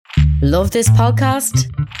Love this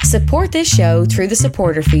podcast? Support this show through the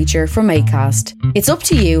supporter feature from Acast. It's up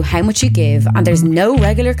to you how much you give and there's no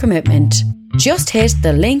regular commitment. Just hit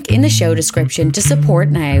the link in the show description to support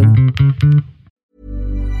now.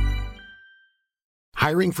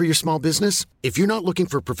 Hiring for your small business? If you're not looking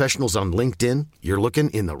for professionals on LinkedIn, you're looking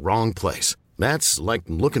in the wrong place. That's like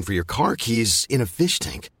looking for your car keys in a fish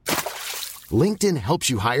tank. LinkedIn helps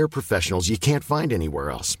you hire professionals you can't find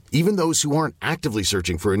anywhere else, even those who aren't actively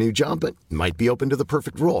searching for a new job but might be open to the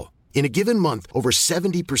perfect role. In a given month, over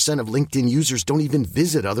 70% of LinkedIn users don't even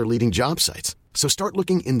visit other leading job sites. So start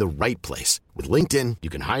looking in the right place. With LinkedIn, you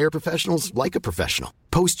can hire professionals like a professional.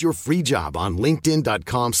 Post your free job on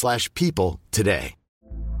linkedin.com/people today.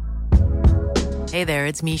 Hey there,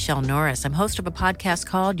 it's Michelle Norris. I'm host of a podcast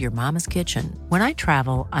called Your Mama's Kitchen. When I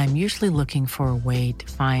travel, I'm usually looking for a way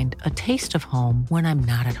to find a taste of home when I'm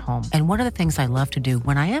not at home. And one of the things I love to do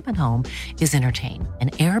when I am at home is entertain.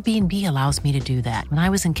 And Airbnb allows me to do that. When I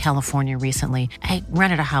was in California recently, I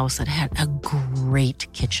rented a house that had a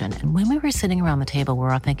great kitchen. And when we were sitting around the table, we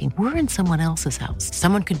were all thinking, we're in someone else's house.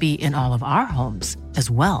 Someone could be in all of our homes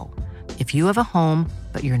as well. If you have a home,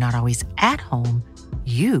 but you're not always at home,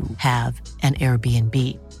 you have an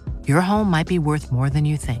Airbnb. Your home might be worth more than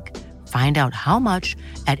you think. Find out how much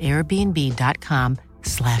at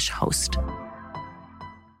airbnb.com/host.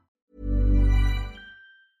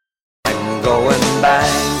 I'm going back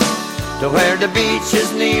to where the beach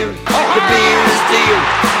is near, the beer is dear,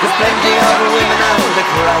 there's plenty of women out the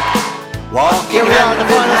crack. Walking here we are in the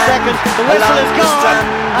final second, the whistle is gone,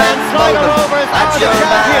 and Sligo Rovers are the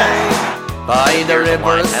champions. By the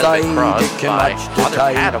riverside, you can watch the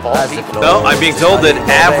tide as it flows. No, I'm being told that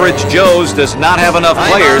Average Joe's does not have enough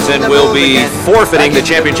players and will be forfeiting the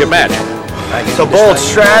championship match. It's a bold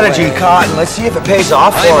strategy, Cotton. Let's see if it pays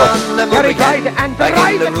off for him. Very tight and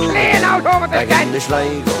drives it clean out over the fence.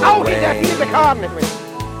 Out in there, he's the corner.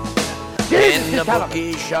 In the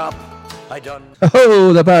bookie shop, I done.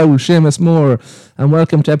 Oh, the bow, Seamus Moore, and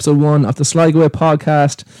welcome to episode 1 of the Sligo Way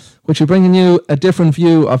podcast, which will bring you a different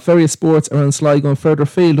view of various sports around Sligo and further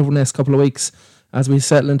afield over the next couple of weeks as we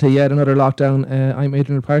settle into yet another lockdown. I'm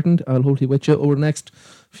Adrian Parton. I'll hopefully with you over the next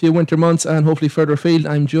few winter months and hopefully further afield.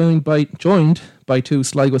 I'm joined by two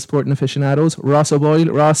Sligo sporting aficionados, Ross O'Boyle.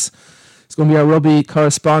 Ross is going to be our rugby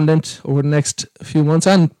correspondent over the next few months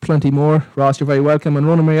and plenty more. Ross, you're very welcome. And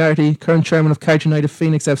Ronan Moriarty, current chairman of Cardiff United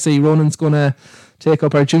Phoenix FC. Ronan's going to take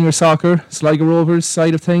up our junior soccer, Sligo Rovers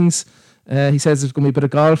side of things. He says there's going to be a bit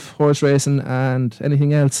of golf, horse racing, and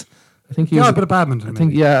anything else. I think he was a bit of badminton. I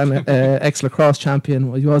think, yeah, an ex-lacrosse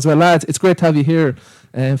champion he was. Well, lads, it's great to have you here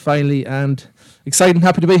finally, and exciting,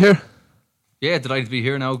 happy to be here. Yeah, delighted to be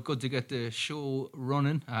here now. Good to get the show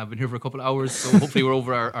running. I've been here for a couple of hours, so hopefully we're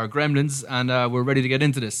over our gremlins and we're ready to get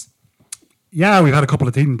into this. Yeah, we've had a couple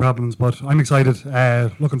of teething problems, but I'm excited.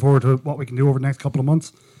 Looking forward to what we can do over the next couple of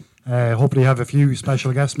months. Hopefully have a few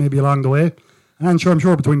special guests maybe along the way. And I'm sure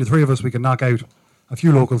between the three of us we can knock out a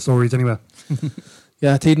few local stories anyway.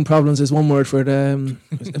 Yeah, teething problems is one word for it.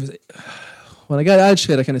 When I got ad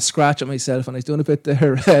shit, I kind of scratch at myself, and I was doing a bit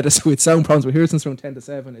there with sound problems. We're here since around 10 to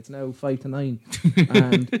 7. It's now 5 to 9.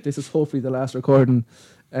 And this is hopefully the last recording.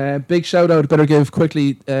 Big shout out, better give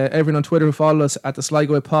quickly everyone on Twitter who follow us at the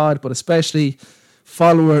Sligo Way Pod, but especially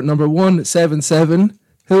follower number 177.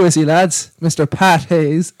 Who is he, lads? Mr. Pat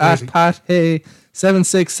Hayes at Pat Hay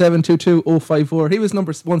 76722-054. He was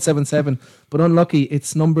number 177, but unlucky.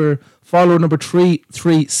 It's follower number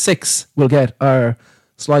 336 will get our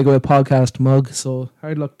Sligo Way podcast mug. So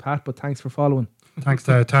hard luck, Pat, but thanks for following. Thanks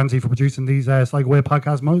to Tansy for producing these Sligo Way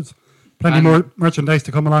podcast mugs. Plenty more merchandise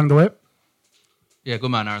to come along the way. Yeah,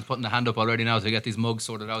 good man, Aaron's putting the hand up already now to get these mugs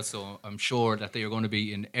sorted out, so I'm sure that they are going to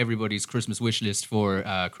be in everybody's Christmas wish list for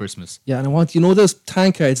Christmas. Yeah, and I want, those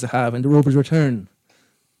tank cards they have in the Rovers Return?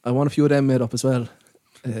 I want a few of them made up as well.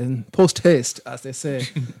 Post haste, as they say.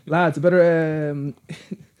 Lads, a better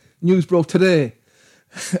news broke today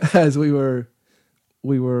as we were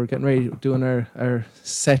getting ready doing our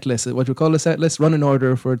set list. What do we call a set list? Running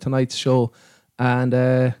order for tonight's show. And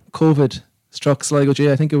COVID struck Sligo G.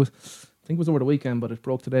 I think it was over the weekend, but it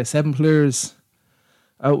broke today. 7 players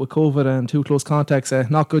out with COVID and 2 close contacts.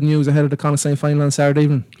 Not good news ahead of the Connacht final on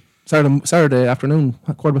Saturday afternoon,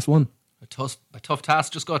 1:15. A tough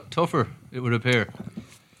task just got tougher, it would appear.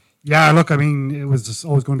 Yeah, look, I mean, it was just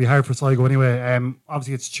always going to be hard for Sligo anyway.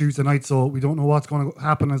 Obviously, it's Tuesday night, so we don't know what's going to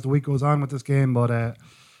happen as the week goes on with this game, but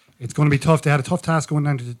it's going to be tough. They had a tough task going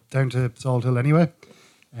down to Salt Hill anyway.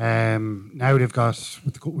 Now they've got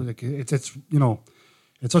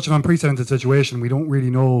it's such an unprecedented situation. We don't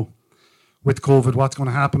really know with COVID what's going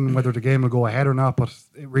to happen, whether the game will go ahead or not. But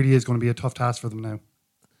it really is going to be a tough task for them now.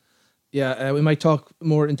 Yeah, we might talk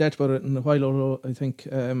more in depth about it in a while, although I think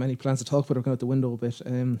any plans to talk about it are going out the window a bit.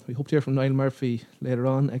 We hope to hear from Niall Murphy later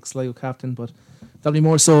on, ex-Sligo captain, but that'll be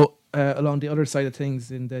more so along the other side of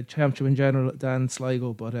things in the championship in general than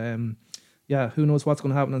Sligo. But who knows what's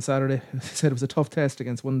going to happen on Saturday. As I said, it was a tough test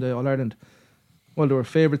against one of the All-Ireland. Well, they were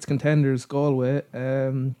favourites, contenders, Galway.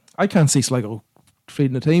 I can't see Sligo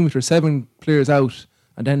feeding the team if there's 7 players out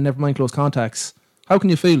and then never mind close contacts. How can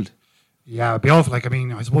you field? Yeah, it'd be awful. Like, I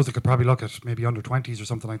mean, I suppose they could probably look at maybe under 20s or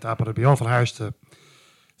something like that, but it'd be awful harsh to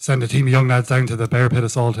send a team of young lads down to the Bear Pit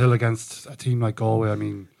of Salt Hill against a team like Galway. I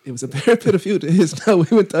mean, it was a Bear Pit a few days now.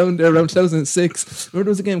 We went down there around 2006. Remember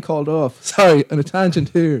there was a game called off. Sorry, on a tangent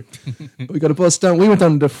here. We got a bus down. We went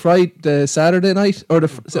down the Saturday night or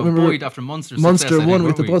Boyd after Munster. Munster won. We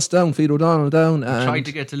got the bus down. Feed O'Donnell down. And tried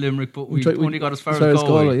to get to Limerick, but we only got as far as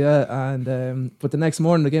Galway. Yeah, and but the next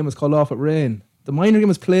morning the game was called off at rain. The minor game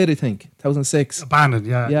was played, I think, 2006. Abandoned,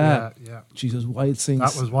 yeah. Jesus, wild scenes.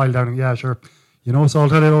 That was wild down. Yeah, sure. You know,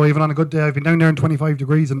 Salt Hill, even on a good day, I've been down there in 25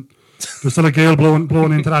 degrees and there's still a gale blowing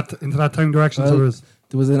into that town direction. Well, so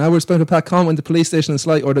there was an hour spent with Pat Conway in the police station in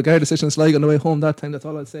Sligo, or the Garda station in Sligo on the way home that time. That's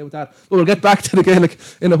all I'd say with that. But we'll get back to the Gaelic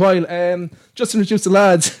in a while. Just to introduce the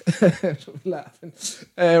lads. Laughing.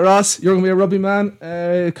 Ross, you're going to be a rugby man.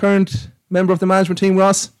 Current member of the management team,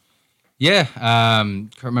 Ross? Yeah,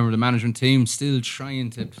 current member of the management team. Still trying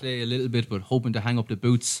to play a little bit, but hoping to hang up the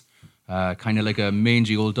boots. Kind of like a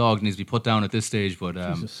mangy old dog needs to be put down at this stage, but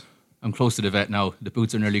I'm close to the vet now. The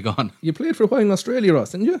boots are nearly gone. You played for a while in Australia,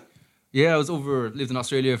 Ross, didn't you? Yeah, I lived in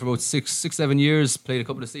Australia for about 6-7 years. Played a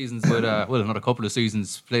couple of seasons with, not a couple of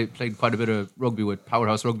seasons. Played quite a bit of rugby with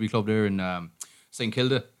Powerhouse Rugby Club there in St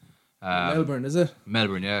Kilda. Melbourne, is it?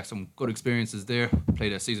 Melbourne, yeah. Some good experiences there.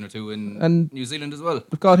 Played a season or two in New Zealand as well.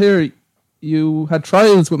 We've got here, you had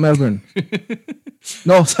trials with Melbourne.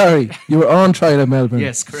 No, sorry. You were on trial at Melbourne.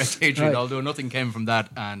 Yes, correct, Adrian. Right. Although nothing came from that,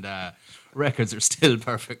 and records are still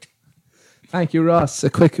perfect. Thank you, Ross. A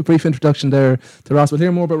brief introduction there to Ross. We'll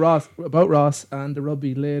hear more about Ross and the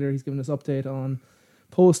rugby later. He's giving us an update on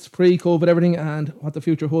post, pre-COVID, everything, and what the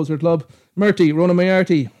future holds for the club. Murty, Ronan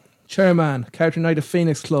Moriarty, chairman, Carter United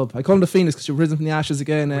Phoenix Club. I call them the Phoenix because you've risen from the ashes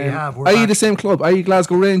again. We have. Are you the same club? Are you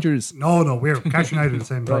Glasgow Rangers? No, we're Carter United the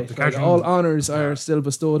same club. Right, all honours are still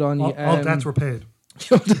bestowed on you. All debts were paid.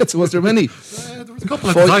 Was there many? There was a couple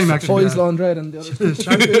at the time, actually. Foy's Laundrette and the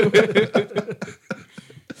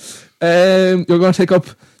other. You're going to take up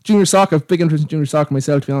junior soccer. Big interest in junior soccer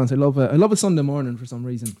myself, to be honest. I love a Sunday morning for some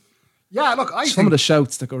reason. Yeah, look, some of the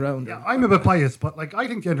shouts that go around. Yeah, I'm a bit biased, but like I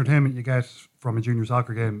think the entertainment you get from a junior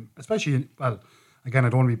soccer game, especially, again, I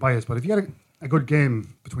don't want to be biased, but if you get a good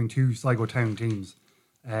game between two Sligo town teams,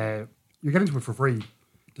 you get into it for free.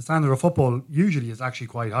 The standard of football usually is actually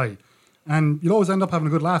quite high. And you'll always end up having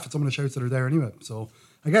a good laugh at some of the shouts that are there anyway. So,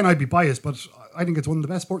 again, I'd be biased, but I think it's one of the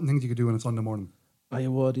best sporting things you could do on a Sunday morning. I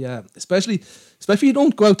would, yeah. Especially if you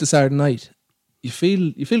don't go out to Saturday night, you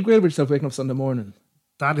feel great about yourself waking up Sunday morning.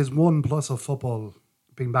 That is one plus of football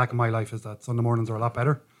being back in my life, is that Sunday mornings are a lot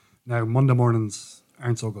better. Now, Monday mornings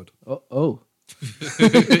aren't so good. Oh.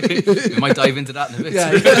 We might dive into that in a bit.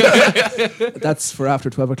 Yeah. That's for after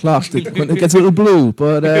 12 o'clock when it gets a little blue.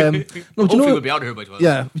 But hopefully we'll be out of here by 12.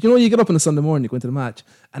 Yeah, but you get up on a Sunday morning, you go into the match,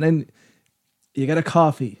 and then you get a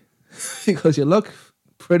coffee because you look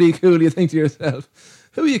pretty cool. You think to yourself,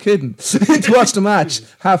 who are you kidding? To watch the match,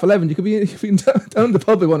 11:30, you could be down the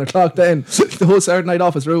pub at 1 o'clock then. The whole Saturday night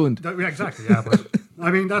off is ruined. Yeah, exactly, yeah. But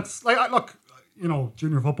I mean, that's like, look,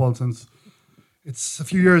 junior football, since it's a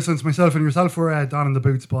few years since myself and yourself were donning the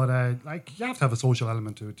boots, but you have to have a social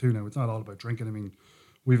element to it too now. It's not all about drinking. I mean,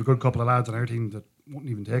 we have a good couple of lads on our team that won't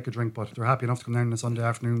even take a drink, but they're happy enough to come down on a Sunday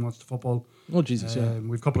afternoon and watch the football. Oh, Jesus, yeah.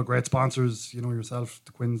 We've a couple of great sponsors, yourself,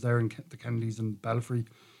 the Quins there, and the Kennedys and Belfry.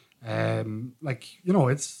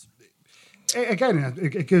 It's... Again,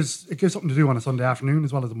 it gives something to do on a Sunday afternoon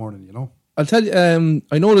as well as the morning, I'll tell you,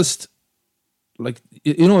 I noticed,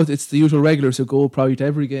 it's the usual regulars who go probably to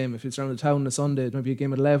every game. If it's around the town on a Sunday, it might be a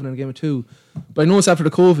game at 11 and a game at 2. But I noticed after the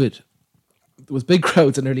COVID, there was big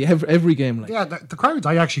crowds in nearly every game. Yeah, the crowds,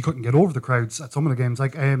 I actually couldn't get over the crowds at some of the games.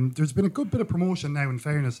 There's been a good bit of promotion now, in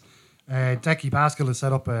fairness. Decky Baskell has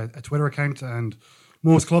set up a Twitter account, and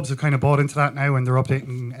most clubs have kind of bought into that now, and they're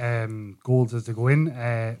updating goals as they go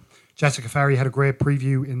in. Jessica Farry had a great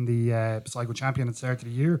preview in the Sligo Champion at the start of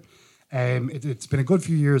the year. It's been a good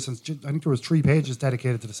few years since, I think there was 3 pages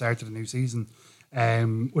dedicated to the start of the new season,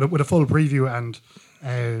 with a full preview, and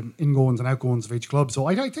ingoings and outgoings of each club. So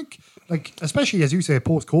I think, like, especially as you say,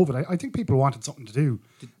 post-COVID, I think people wanted something to do.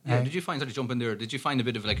 Did you find, sorry to jump in there, did you find a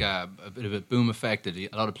bit of like a bit of a boom effect? Did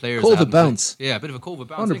a lot of players COVID bounce. Yeah, a bit of a COVID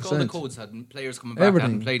bounce. I think all the codes had players coming back Everything.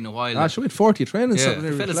 hadn't played in a while. Gosh, we had 40 training. Yeah,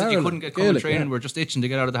 the fellas that you couldn't get coming training were just itching to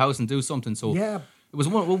get out of the house and do something. So it was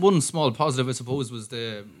one small positive, I suppose, was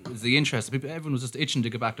the interest. Everyone was just itching to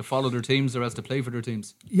get back to follow their teams or else to play for their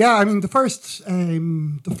teams. Yeah, I mean the first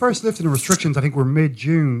lifting of restrictions I think were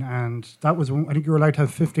mid-June, and that was when I think you were allowed to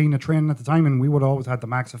have 15 a training at the time, and we would always had the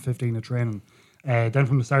max of 15 a training. Then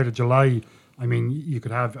from the start of July, I mean you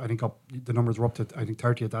could have, I think the numbers were up to I think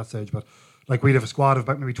 30 at that stage, but like we'd have a squad of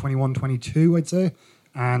about maybe 21, 22 I'd say,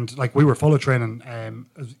 and like we were full of training.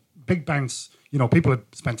 Big bounce, you know, people had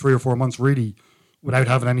spent 3 or 4 months really without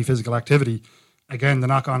having any physical activity. Again, the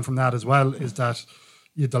knock-on from that as well is that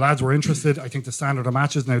the lads were interested. I think the standard of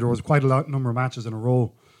matches, now there was quite a number of matches in a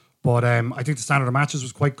row, but I think the standard of matches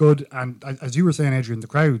was quite good. And as you were saying, Adrian, the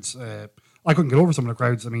crowds, I couldn't get over some of the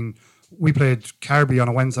crowds. I mean, we played Carby on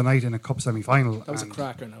a Wednesday night in a cup semi-final. That was a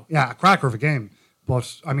cracker now. Yeah, a cracker of a game.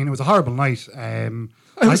 But, I mean, it was a horrible night.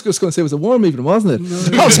 I was just going to say it was a warm evening, wasn't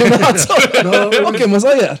it? No. What game was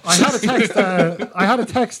I at? I had a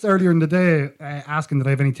text earlier in the day asking did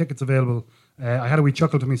I have any tickets available. I had a wee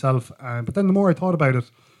chuckle to myself. But then the more I thought about it,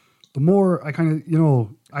 the more I kind of, you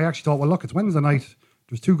know, I actually thought, well, look, it's Wednesday night.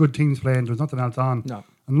 There's 2 good teams playing. There's nothing else on. No.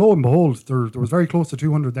 And lo and behold, there was very close to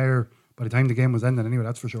 200 there by the time the game was ending anyway,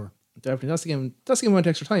 that's for sure. Definitely. That's the game. That's the game went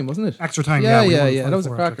to extra time, wasn't it? Extra time, yeah. That was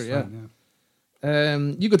a cracker,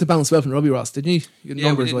 You got to bounce well from Robbie Ross, didn't you?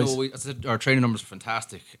 Numbers wise. Our training numbers are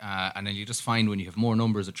fantastic, and then you just find when you have more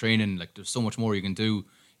numbers of training, like there's so much more you can do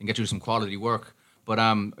and get you some quality work. But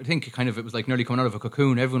I think kind of it was like nearly coming out of a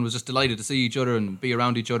cocoon. Everyone was just delighted to see each other and be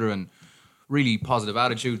around each other, and really positive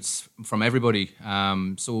attitudes from everybody.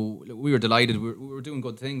 So we were delighted. We were doing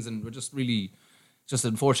good things, and we're just really just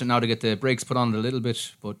unfortunate now to get the brakes put on it a little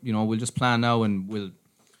bit. But you know, we'll just plan now, and we'll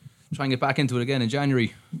try and get back into it again in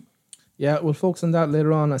January. Yeah, we'll focus on that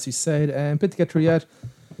later on, as you said. Bit to get through yet.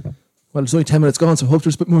 Well, there's only 10 minutes gone, so I hope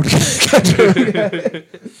there's a bit more to get through.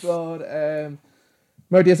 But,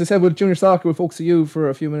 Marty, as I said, with junior soccer, we'll focus on you for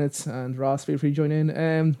a few minutes, and Ross, feel free to join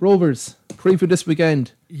in. Rovers, preview this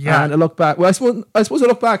weekend. Yeah. And a look back. Well, I suppose I'll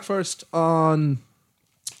look back first on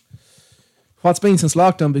what's been since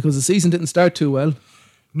lockdown, because the season didn't start too well.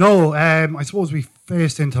 No, I suppose we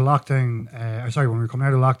faced into lockdown. When we were coming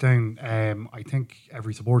out of lockdown, I think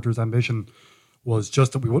every supporter's ambition was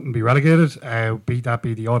just that we wouldn't be relegated. Be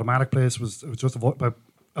the automatic place. It was just about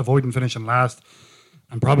avoiding finishing last,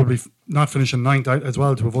 and probably not finishing ninth out as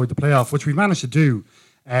well to avoid the playoff, which we managed to do.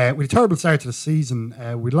 We had a terrible start to the season.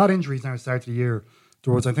 We had a lot of injuries now at the start of the year.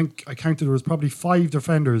 There was, I think, I counted there was probably 5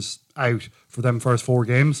 defenders out for them first 4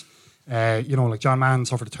 games. Like John Mann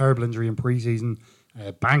suffered a terrible injury in pre-season.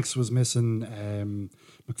 Banks was missing,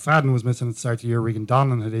 McFadden was missing at the start of the year, Regan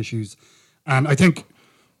Donlan had issues, and I think,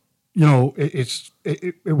 you know,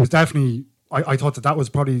 it was definitely, I thought that was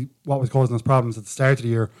probably what was causing us problems at the start of the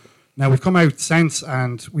year. Now we've come out since,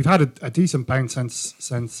 and we've had a decent bounce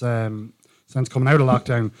since coming out of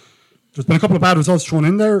lockdown. There's been a couple of bad results thrown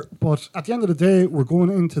in there, but at the end of the day, we're going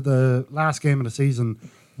into the last game of the season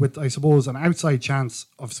with, I suppose, an outside chance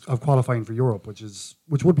of qualifying for Europe, which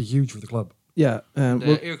would be huge for the club. Yeah,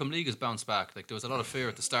 the Eircom League has bounced back. Like there was a lot of fear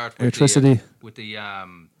at the start with electricity, with the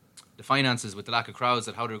finances, with the lack of crowds,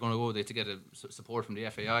 that how they're going to go. They had to get support from the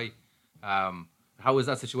FAI. How is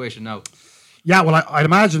that situation now? Yeah, well, I'd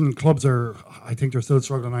imagine clubs are. I think they're still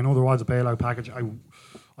struggling. I know there was a bailout package.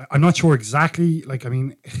 I'm not sure exactly. Like, I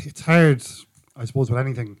mean, it's hard, I suppose, with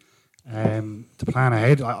anything to plan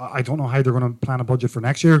ahead. I don't know how they're going to plan a budget for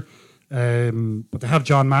next year. But they have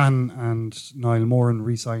John Mahon and Niall Moran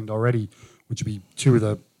re-signed already, which would be 2 of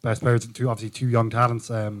the best players, obviously 2 young talents.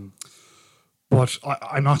 But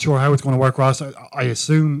I'm not sure how it's going to work, Ross. I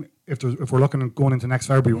assume if we're looking at going into next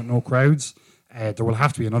February with no crowds, there will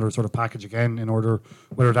have to be another sort of package again in order,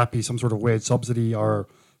 whether that be some sort of wage subsidy or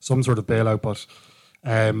some sort of bailout. But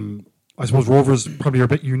I suppose Rovers probably are a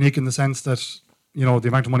bit unique in the sense that, you know, the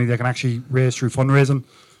amount of money they can actually raise through fundraising.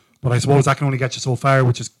 But I suppose that can only get you so far,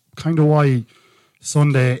 which is kind of why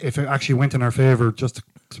Sunday, if it actually went in our favour, just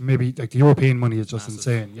to maybe, like, the European money is just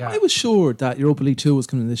insane. Yeah, I was sure that Europa League 2 was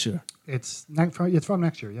coming this year. It's from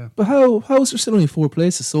next year, yeah. But how is there still only 4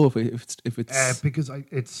 places? So if it's because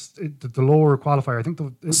it's the lower qualifier. I think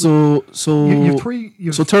so you have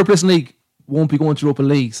 3. So third place in league won't be going to Europa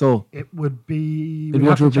League. So it would be. It'd be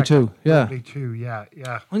going to Europa League 2. Yeah, Europa League 2.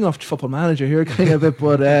 Yeah. I'm off to Football Manager here, kind of a bit,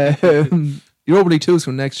 but Europa League 2 is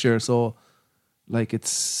from next year. So, like,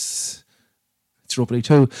 it's It's Europa League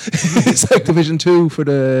 2. It's like Division 2 for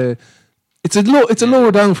the. It's a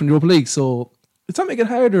lower down from the Europa League, so it's not making it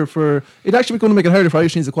harder for. It actually going to make it harder for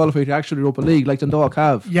Irish teams to qualify to actual Europa League, like Dundalk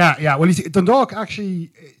have. Yeah. Well, you see, Dundalk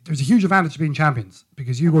actually, there's a huge advantage to being champions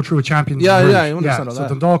because you go through a champions. Yeah, route. I understand all so that.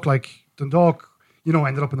 Dundalk,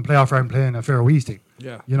 ended up in the playoff round playing a Faroese team.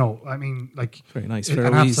 Yeah. I mean, like very nice. An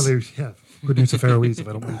Faroese. absolute, good use of Faroese if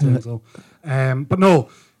I don't mind saying so. But no,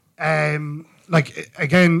 like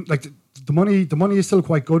again, like the money is still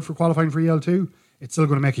quite good for qualifying for EL2. It's still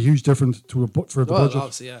going to make a huge difference for the budget.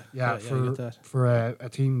 Obviously, for a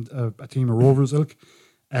team of Rovers ilk.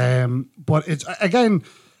 But it's again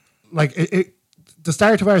like the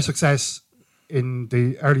start of our success in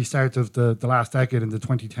the early start of the last decade in the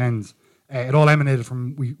 2010s. It all emanated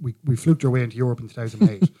from we fluked our way into Europe in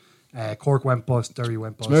 2008. Cork went bust, Derry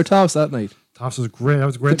went bust. Remember Toffs that night? Toffs was great. That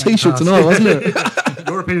was a great. The t-shirts and all, wasn't it?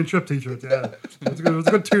 European trip t-shirts, yeah. It was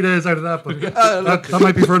a good 2 days out of that, but that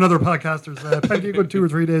might be for another podcast. There's plenty of good 2 or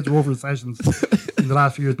 3 days Rovers sessions in the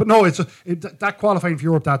last few years. But no, that qualifying for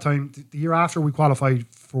Europe that time, the year after we qualified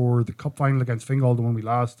for the cup final against Fingal, the one we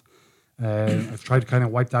lost. I've tried to kind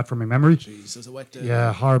of wipe that from my memory. Jeez, it was a wet day.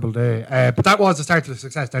 Yeah, horrible day. But that was the start of the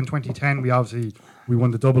success. Then 2010, we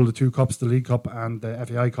won the double, the 2 cups, the League Cup and the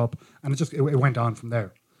FAI Cup, and it went on from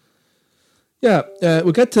there. Yeah,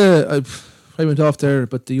 we'll get to. I went off there,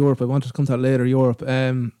 but the Europe. I wanted to come to that later. Europe.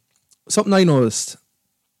 Something I noticed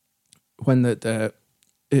when it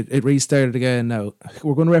restarted again. Now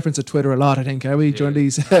we're going to reference to Twitter a lot. I think, are we during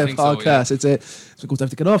these podcasts? So, yeah. It's good to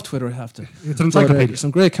have to get off Twitter. I have to. It's an encyclopedia.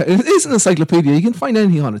 Some great. It is an encyclopedia. You can find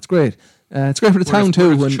anything on it. It's great. It's great for the town too.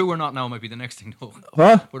 Whether it's true or not now might be the next thing. Though.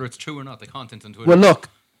 What? Whether it's true or not, the content on Twitter. Well, look,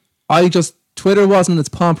 Twitter wasn't its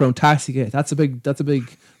pomp around Taxigate. That's a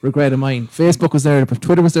big regret of mine. Facebook was there, but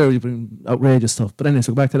Twitter was there. You've been outrageous stuff. But anyway,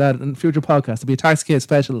 so go back to that in future podcasts. There'll be a Taxigate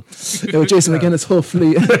special with Jason McGuinness,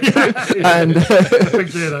 hopefully, and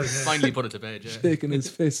finally put it to bed. Yeah, shaking his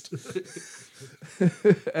fist.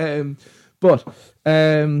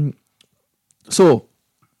 So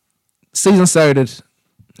season started.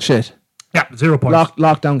 Shit. Yeah, 0 points.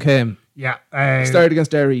 Lockdown came. Yeah. Started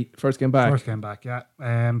against Derry. First game back, yeah.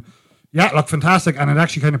 Looked fantastic, and it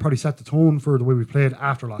actually kind of probably set the tone for the way we played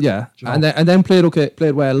after lockdown. Yeah, and then played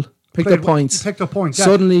well, picked up points. Yeah.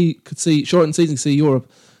 Suddenly could see, shortened season, could see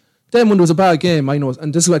Europe. Then when there was a bad game, I know,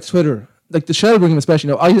 and this is like Twitter, like the Shelburne game especially.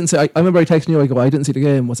 Now, I didn't say. I remember I texted you. I go, I didn't see the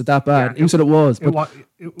game. Was it that bad? You said it was. But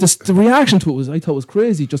the reaction to it I thought was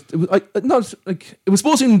crazy. Just it was it was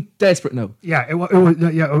supposed to be desperate now. Yeah, it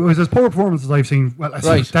was as poor a performance as I've seen. Well,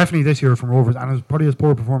 definitely this year from Rovers, and it was probably as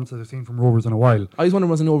poor a performance as I've seen from Rovers in a while. I was wondering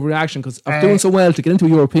was an overreaction because of doing so well to get into a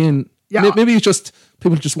European. Yeah, maybe it's just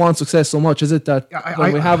people just want success so much. Is it that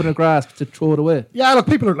when we have it in a grasp to throw it away? Yeah, look,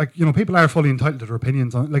 people are fully entitled to their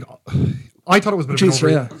opinions on it. I thought it was a bit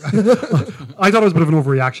of I thought it was a bit of an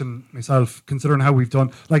overreaction myself, considering how we've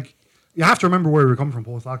done. Like, you have to remember where we were coming from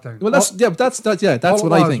post lockdown. Well, that's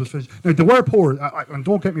what I think. Now, they were poor, and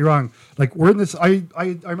don't get me wrong. Like, we're in this. I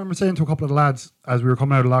remember saying to a couple of the lads as we were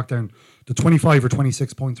coming out of lockdown, the 25 or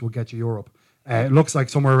 26 points will get you Europe. It looks like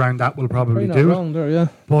somewhere around that will probably do. Wrong there, yeah.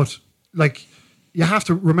 But like, you have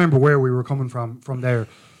to remember where we were coming from there.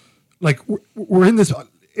 Like, we're in this.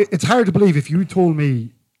 It's hard to believe if you told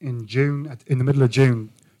me in June, in the middle of June,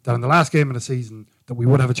 that in the last game of the season that we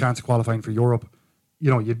would have a chance of qualifying for Europe.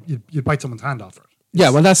 You'd bite someone's hand off for it. Yeah,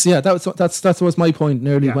 well, that was my point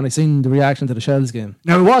nearly when I seen the reaction to the Shells game.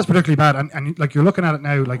 Now, it was particularly bad, and like you're looking at it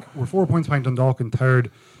now, like we're 4 points behind Dundalk in third,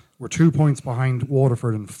 we're 2 points behind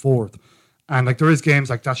Waterford in fourth, and like there is games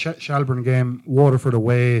like that Shelburne game, Waterford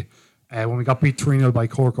away, when we got beat 3-0 by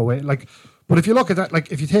Cork away. Like, but if you look at that,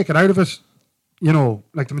 like if you take it out of it,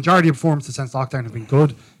 like the majority of performances since lockdown have been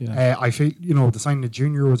good. Yeah. I feel the signing of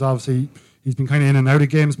Junior was obviously he's been kind of in and out of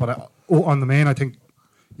games, but on the main, I think.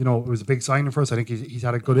 It was a big signing for us. I think he's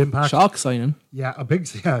had a good impact. Shock signing. Yeah,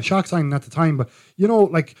 shock signing at the time. But,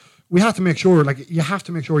 like, we have to make sure, you have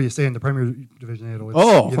to make sure you stay in the Premier Division 8.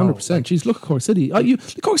 100%. Jeez, look at Cork City.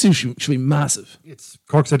 The Cork City should be massive. It's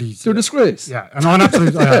Cork City. They're a disgrace. Yeah, and on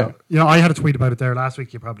absolute, I had a tweet about it there last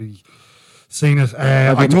week. You probably seen it.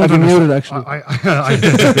 I told you muted, actually.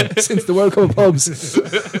 Since the World Cup pubs.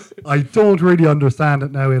 I don't really understand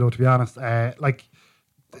it now, to be honest.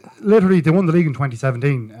 Literally, they won the league in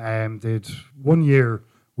 2017. They had 1 year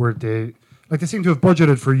where they seem to have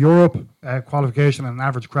budgeted for Europe qualification and an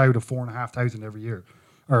average crowd of 4,500 every year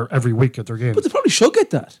or every week at their games. But they probably should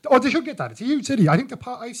get that. Oh, they should get that. It's a huge city. I think the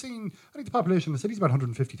population of the city is about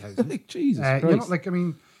 150,000. Jesus Christ.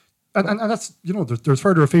 And that's there's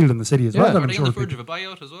further afield in the city as well. Are they on the verge of a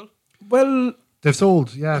buyout as well? Well, They've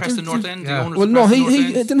sold, yeah. Preston North End, the owners Well, of no, Preston North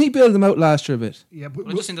End. didn't he build them out last year a bit? Yeah, but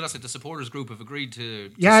I'm just saying that the supporters group have agreed to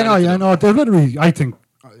yeah, I know. They're literally, I think,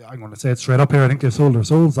 I'm going to say it straight up here, I think they've sold their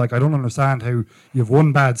souls. Like, I don't understand how you have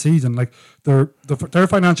one bad season. Like, their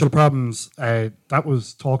financial problems, that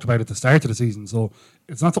was talked about at the start of the season, so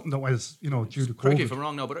it's not something that was, due to Correct me COVID. if I'm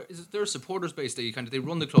wrong now, but is there a supporters base that they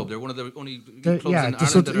run the club? They're one of the only clubs in Yeah, Ireland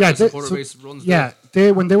that a supporter base runs. yeah,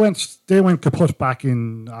 they went kaput back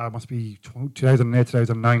in must be 2008,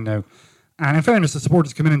 2009 now. And in fairness, the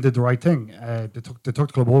supporters came in and did the right thing. They took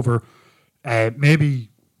the club over. Maybe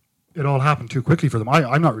it all happened too quickly for them.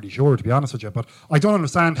 I'm not really sure, to be honest with you, but I don't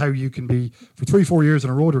understand how you can be for 3-4 years in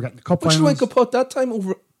a row. They're getting the cup But finals. you went kaput that time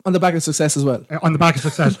over on the back of success as well. On the back of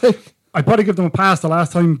success. I'd probably give them a pass the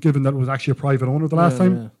last time, given that it was actually a private owner the last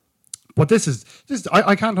time. Yeah. But this is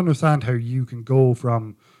I can't understand how you can go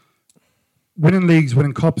from winning leagues,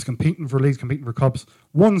 winning cups, competing for leagues, competing for cups,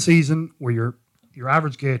 one season where your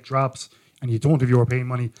average gate drops and you don't have European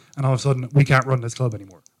money, and all of a sudden we can't run this club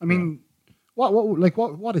anymore. I mean,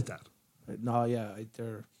 what is that?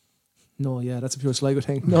 No, that's a pure Sligo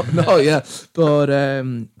thing. No, yeah, but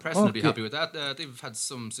Preston will be happy with that. They've had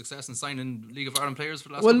some success in signing League of Ireland players for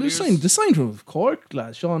the last well, couple of years. they signed from Cork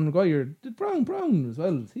lad, Sean Maguire, did Brown as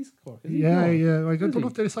well. He's Cork. Is he? Yeah. I don't know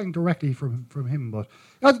if they signed directly from him, but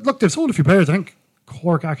look, they've sold a few players. I think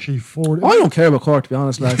Cork actually forward. I don't care about Cork, to be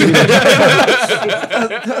honest, lads. That's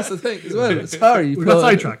the thing as well. Sorry, we got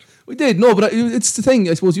sidetracked. We did, no, but it's the thing.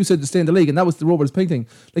 I suppose you said to stay in the league, and that was the Rovers' big thing.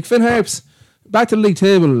 Like Finn Harps, back to the league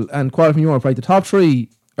table and qualifying Europe. Right, the top three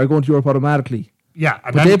are going to Europe automatically. Yeah,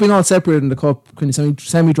 but they've been all separated in the cup, kind of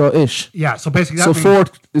semi-draw-ish. Yeah, so basically, so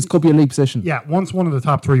fourth could be a league position. Yeah, once one of the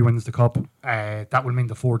top three wins the cup, that will mean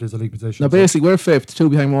the fourth is a league position. Now, basically, we're fifth, 2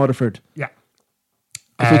 behind Waterford. Yeah.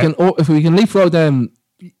 If we can leapfrog them,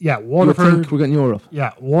 yeah, Waterford, we're getting Europe.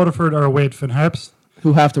 Yeah, Waterford are away at Finn Harps,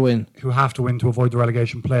 who have to win to avoid the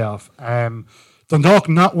relegation playoff. Dundalk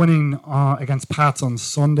not winning against Pats on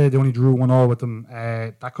Sunday. They only drew 1-1 with them.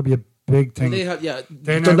 That could be a big thing.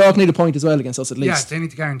 Dundalk need a point as well against us at least. Yeah, they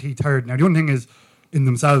need to guarantee third. Now the only thing is, in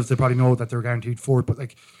themselves, they probably know that they're guaranteed fourth, but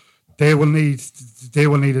like they will need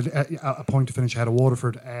a point to finish ahead of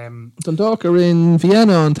Waterford. Dundalk are in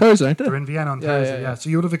Vienna on Thursday, aren't they? They're in Vienna on Thursday. Yeah. So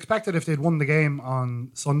you would have expected if they'd won the game on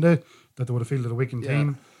Sunday that they would have fielded a weakened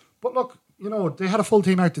team. But look, they had a full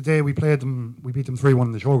team out today. We beat them 3-1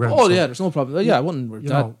 in the showground. Oh, so, yeah, there's no problem. Yeah, I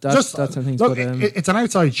wouldn't. That's things. Look, but, it's an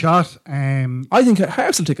outside shot. I think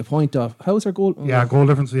Harps will take a point off. How's our goal? Yeah, goal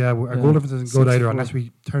difference. Yeah, our goal difference isn't good either unless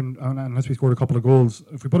we scored a couple of goals.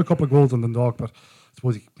 If we put a couple of goals on Dundalk, but I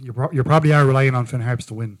suppose you probably are relying on Finn Harps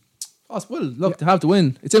to win. Oh, well, look, to have to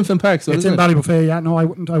win. It's in Finn Park, so it's in Ballybuffet. Yeah, no, I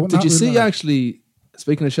wouldn't. Did you see actually?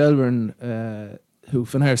 Speaking of Shelburne. Who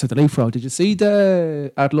Finn Harps had the leapfrog. Did you see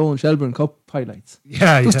the Athlone Shelburne Cup highlights?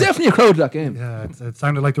 Yeah, there was definitely a crowd at that game. Yeah, it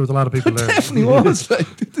sounded like there was a lot of people there. It definitely was. Like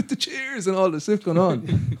the cheers and all the stuff going on.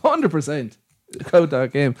 100% the crowd at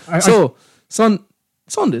that game.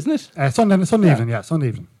 Sunday, isn't it? Sunday evening. Yeah, Sunday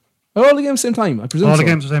evening. Are all the games same time? I presume all the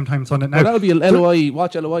games at the same time Sunday. Now that'll be a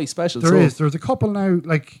LOI special. There's a couple now.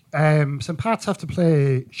 Like St. Pat's have to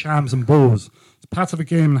play Shams and Bows. Pats have a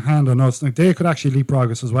game in hand on us. Like they could actually leapfrog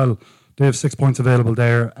us as well. They have 6 points available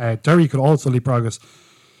there. Derry could also leapfrog us.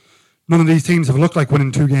 None of these teams have looked like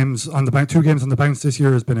winning 2 games on the bounce. 2 games on the bounce this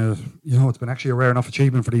year has been it's been actually a rare enough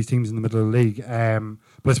achievement for these teams in the middle of the league.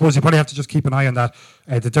 But I suppose you probably have to just keep an eye on that.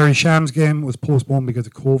 The Derry Shams game was postponed because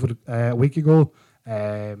of COVID a week ago.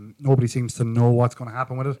 Nobody seems to know what's going to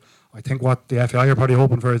happen with it. I think what the FAI are probably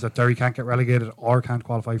hoping for is that Derry can't get relegated or can't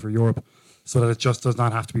qualify for Europe, so that it just does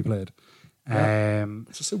not have to be played. Yeah.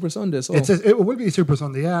 It's a Super Sunday, so it will be a Super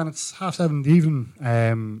Sunday, yeah, and it's 7:30 in the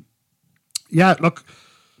evening. Yeah, look,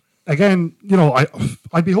 again,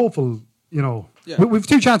 I'd be hopeful. We've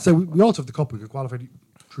 2 chances. We also have the cup. We could qualify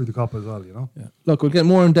through the cup as well. Yeah. Look, we'll get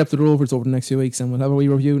more in depth with the Rovers over the next few weeks, and we'll have a wee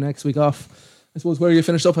review next week off. I suppose where you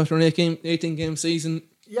finished up after an 18 game season.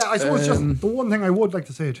 Yeah, I suppose just the one thing I would like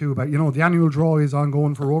to say too about the annual draw is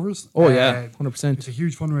ongoing for Rovers. Oh yeah, 100%. It's a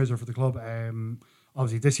huge fundraiser for the club.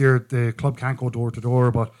 Obviously, this year the club can't go door to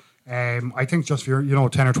door, but I think just for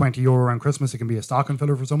 10 or 20 euro around Christmas, it can be a stocking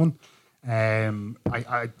filler for someone. I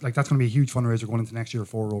like that's going to be a huge fundraiser going into next year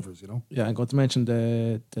for Rovers. Yeah, I'm going to mention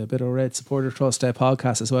the Bit of Red Supporter Trust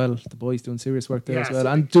podcast as well. The boys doing serious work there as well,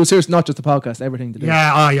 and do serious, not just the podcast, everything.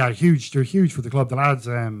 Huge. They're huge for the club. The lads.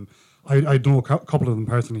 I know a couple of them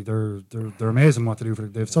personally. They're amazing what they do for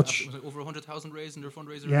it. They have such over 100,000 raised in their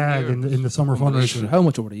fundraiser. Yeah, in the summer fundraiser. How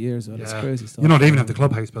much over the years? That's crazy stuff. They even have the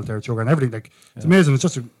clubhouse built there at Sugar and everything. Like it's amazing. It's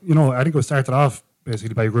just I think it was started off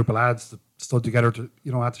basically by a group of lads that stood together to at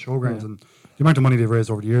the showgrounds, and the amount of money they've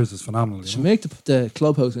raised over the years is phenomenal. Should make the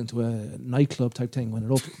clubhouse into a nightclub type thing when it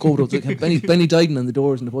go to Benny Dyden on the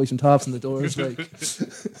doors and the boys and tops on the doors, like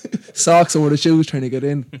socks over the shoes trying to get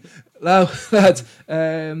in. Now, lads,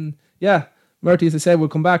 Murty, as I said, we'll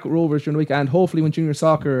come back with Rovers during the week, and hopefully when junior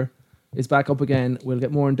soccer is back up again, we'll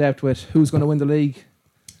get more in depth with who's going to win the league.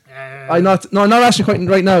 I'm not actually quite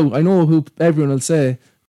right now. I know who everyone will say.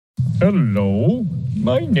 Hello,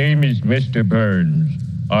 my name is Mr. Burns.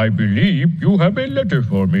 I believe you have a letter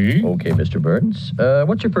for me. Okay, Mr. Burns.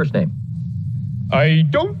 What's your first name? I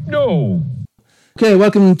don't know. Okay,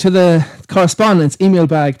 welcome to the correspondence email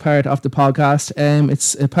bag part of the podcast.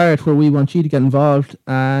 It's a part where we want you to get involved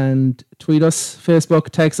and tweet us, Facebook,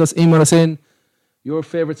 text us, email us in your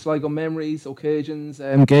favourite Sligo memories, occasions,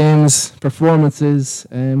 games, performances.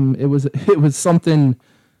 It was something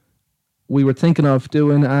we were thinking of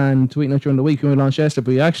doing and tweeting out during the week when we launched yesterday,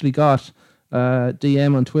 but we actually got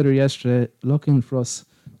DM on Twitter yesterday looking for us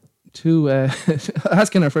to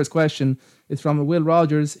asking our first question. It's from Will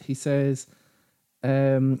Rogers. He says,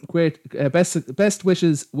 great best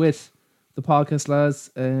wishes with the podcast,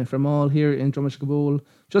 lads, from all here in Drumashgabul.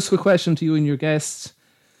 Just a quick question to you and your guests.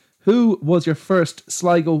 Who was your first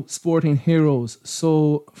Sligo sporting heroes?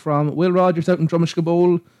 So from Will Rogers out in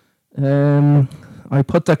Drumashgabul, I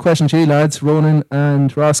put that question to you, lads, Ronan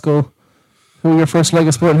and Roscoe. Who were your first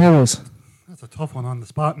Sligo sporting heroes? That's a tough one on the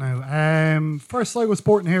spot now. First Sligo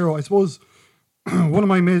sporting hero, I suppose one of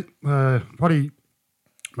my probably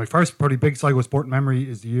my first pretty big Sligo sporting memory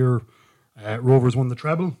is the year Rovers won the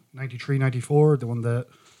treble, 93-94. They won the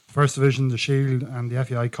First Division, the Shield and the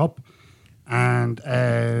FAI Cup. And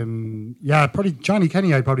probably Johnny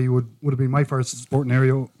Kenny I probably would have been my first sporting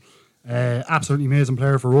hero. Absolutely amazing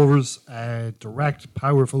player for Rovers. Direct,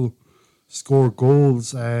 powerful, score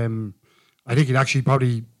goals. I think he'd actually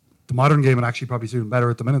probably, the modern game would actually probably suit him better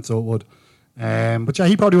at the minute, so it would. But yeah,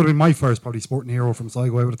 he probably would have been my first probably sporting hero from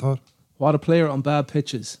Sligo, I would have thought. What a player on bad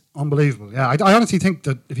pitches. Unbelievable. Yeah, I honestly think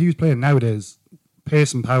that if he was playing nowadays,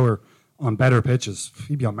 pace and power on better pitches,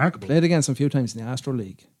 he'd be unmarkable. Played against him a few times in the Astro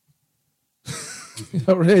League.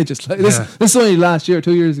 Outrageous. Like, this is only last year,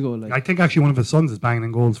 2 years ago. Like. I think actually one of his sons is banging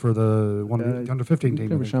in goals for the under 15 team.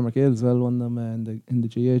 Remember Shamrock Hill as well, won them in the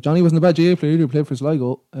GA. Johnny wasn't a bad GA player either, played for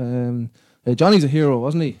Sligo. Johnny's a hero,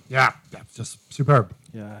 wasn't he? Yeah, just superb.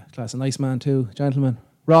 Yeah, class. A nice man too, gentleman.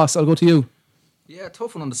 Ross, I'll go to you. Yeah,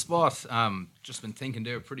 tough one on the spot. Just been thinking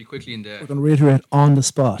there pretty quickly in the... We're going to reiterate, on the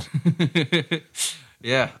spot.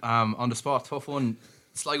 Yeah, on the spot, tough one.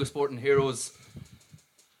 Sligo sporting heroes.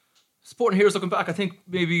 Sporting heroes looking back, I think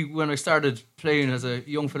maybe when I started playing as a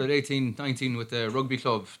young fella at 18, 19 with the rugby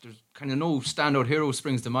club, there's kind of no standout hero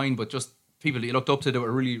springs to mind, but just people that you looked up to that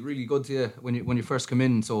were really, really good to you when you first come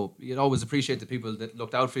in. So you'd always appreciate the people that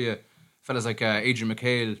looked out for you. Fellas like Adrian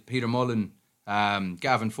McHale, Peter Mullen,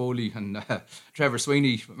 Gavin Foley and Trevor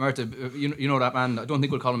Sweeney. Murta, you know that man. I don't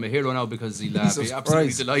think we'll call him a hero now because he'll be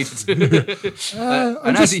absolutely delighted.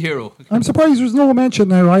 An anti-hero. I'm surprised there's no mention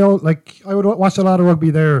now. I would watch a lot of rugby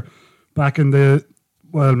there back in the,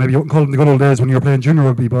 well, maybe you wouldn't call them the good old days when you were playing junior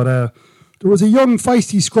rugby, but there was a young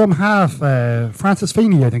feisty scrum half, Francis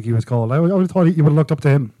Feeney, I think he was called. I would have thought you would have looked up to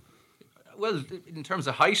him. Well, in terms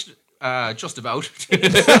of height, just about.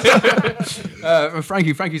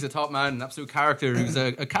 Frankie's a top man, an absolute character. He was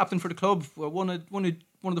a captain for the club. Won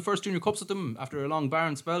of the first junior cups with them after a long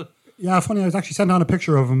barren spell. Yeah, funny. I was actually sent on a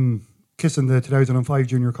picture of him kissing the 2005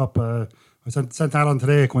 junior cup. I sent that on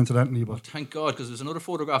today, coincidentally. But thank God, because there's another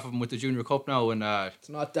photograph of him with the junior cup now, and it's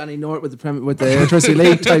not Danny North with the Electricity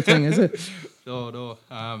League type thing, is it? No.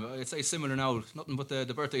 It's similar now. Nothing but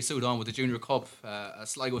the birthday suit on with the junior cup. A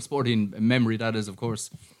Sligo sporting memory that is, of course.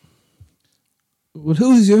 Well, what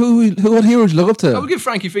hero would you look up to? I would give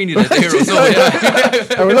Frankie Feeney the hero. So,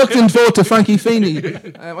 yeah. A reluctant vote to Frankie Feeney.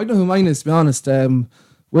 I don't know who mine is, to be honest.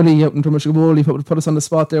 Willie out in Drumashgabul, he put us on the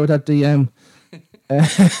spot there with that DM. I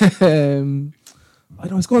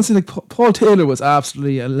was going to say, like, Paul Taylor was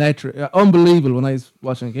absolutely electric, unbelievable when I was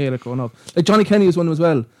watching Gaelic growing up. Like, Johnny Kenny was one as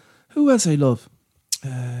well. Who else I love?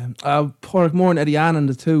 Porrick Moore and Eddie Annan,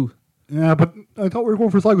 the two. Yeah, but I thought we were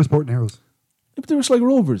going for Sligo sporting heroes. Yeah, but they were Sligo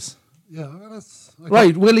Rovers. Yeah,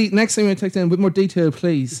 right, Willie, next time you text in with more detail,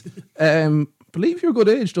 please. Believe you're good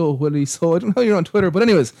age though, Willie, so I don't know how you're on Twitter, but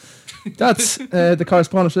anyways, that's the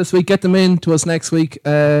correspondence this week. Get them in to us next week.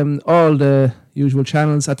 All the usual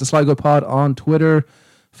channels at the Sligo Pod on Twitter,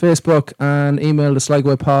 Facebook, and email the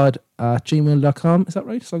sligopod@gmail.com. Is that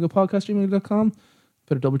right? SligoPodcast@gmail.com.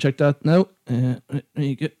 Better double check that now. Let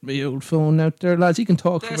me get my old phone out there, lads. You can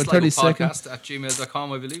talk for about 30 seconds.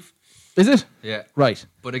 SligoPodcast@gmail.com, I believe. Is it? Yeah. Right.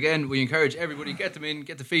 But again, we encourage everybody, get them in,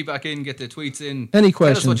 get the feedback in, get the tweets in. Any Tell us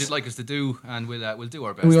questions? what you'd like us to do, and we'll do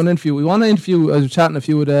our best. We want to interview. I was chatting a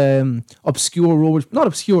few with obscure Rovers. Not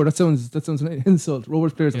obscure. That sounds an insult.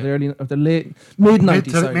 Rovers players of the late mid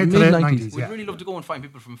 90s. Mid to late 90s. We'd really love to go and find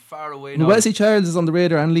people from far away. Well, Wesley Charles is on the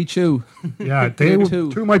radar, and Lee Chu. Yeah, they were two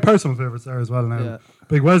of my personal favourites there as well. Now, Yeah.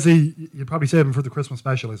 Big Wesley, you'd probably save him for the Christmas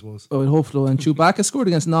special, I suppose. Oh, hopefully. And Chewbacca scored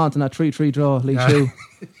against Nantes in that 3-3 draw. Lee Chu.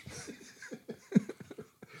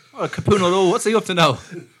 Oh, Capuno, though, what's he up to now?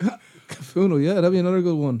 Capuno, yeah, that'd be another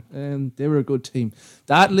good one. They were a good team.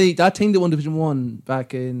 That team that won Division 1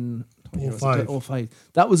 back in 05.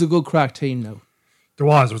 That was a good crack team now. There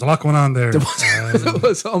was a lot going on there. There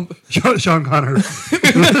was Sean Connor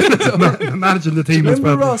managing the team.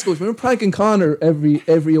 Remember Roscoe? Remember pranking Connor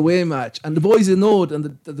every away match, and the boys in Node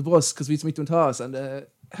and the bus, because we used to meet them in Toss. And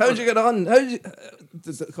how'd you get on?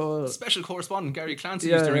 Special correspondent Gary Clancy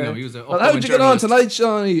used to ring him. He was how'd you get on tonight,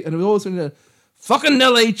 Johnny? And it was always been fucking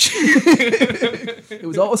nil H. It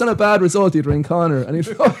was always on a bad result. He'd ring Connor, and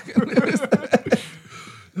he'd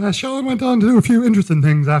Sean went on to do a few interesting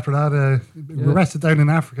things after that. Arrested down in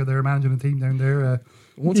Africa. They were managing a team down there. I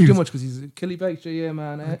won't say too much because he's a Killybeck GA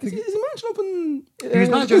man. Is he managing up in he was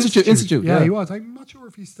managing Institute? Yeah, he was. I'm not sure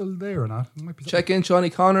if he's still there or not. Check in Johnny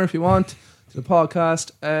Connor if you want to the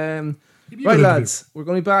podcast. Right, lads, we're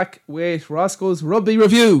going to be back with Roscoe's Rugby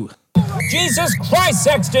Review. Jesus Christ,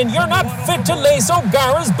 Sexton, you're not fit to lace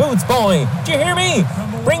O'Gara's boots, boy. Do you hear me?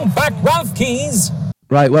 Bring back Ralph Keys.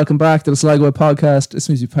 Right, welcome back to the Sligo podcast. This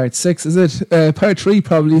must be part 6, is it? Part 3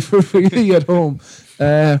 probably for you at home.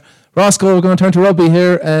 Roscoe, we're going to turn to rugby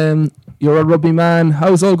here. You're a rugby man.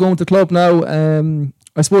 How's it all going with the club now?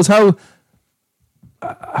 I suppose how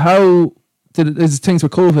is things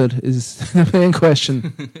with COVID is the main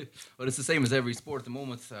question. Well, it's the same as every sport at the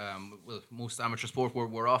moment. Most amateur sport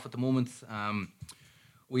we're off at the moment.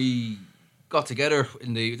 We got together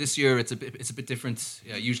this year. It's a bit different.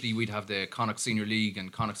 Usually we'd have the Connacht Senior League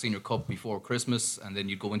and Connacht Senior Cup before Christmas, and then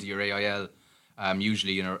you'd go into your AIL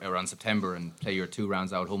usually around September and play your 2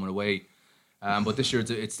 rounds out home and away. But this year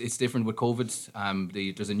it's different with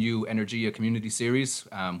COVID. There's a new Energia Community Series,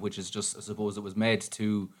 which is just, I suppose, it was made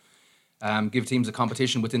to give teams a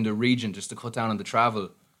competition within the region just to cut down on the travel.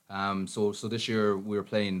 So this year we were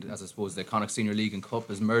playing, as I suppose, the Connacht Senior League and Cup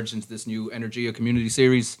has merged into this new Energia Community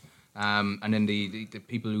Series. And then the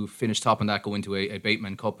people who finish top in that go into a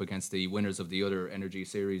Bateman Cup against the winners of the other Energy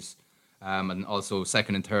Series. And also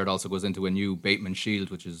second and third also goes into a new Bateman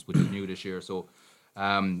Shield, which is new this year. So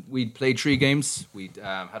we played 3 games. We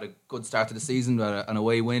had a good start to the season, an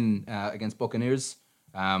away win against Buccaneers.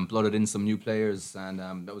 Blooded in some new players, and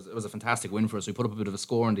it was a fantastic win for us. We put up a bit of a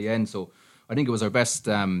score in the end, so I think it was our best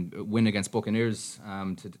win against Buccaneers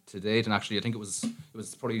to date. And actually, I think it was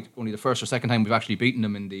probably only the first or second time we've actually beaten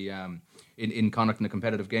them in the in Connacht in a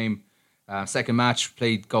competitive game. Second match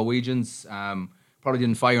played Galwegians. Probably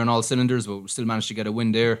didn't fire on all cylinders, but we still managed to get a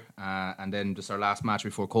win there. And then just our last match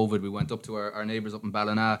before COVID, we went up to our neighbours up in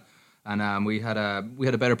Ballina, and we had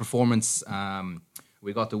a better performance.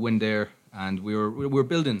 We got the win there, and we were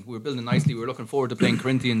building nicely. We were looking forward to playing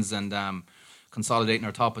Corinthians and consolidating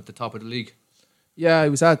our top at the top of the league. Yeah, I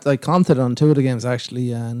was at commented on 2 of the games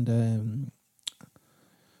actually, and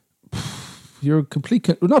you're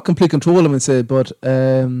not complete control, I would say, but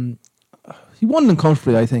he won them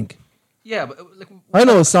comfortably, I think. Yeah, but I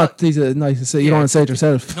know it's not nice to say. You don't want to say it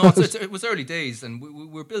yourself. No, it was early days, and we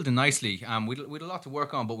were building nicely. We had a lot to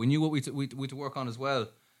work on, but we knew what we had to work on as well.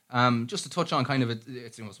 Just to touch on kind of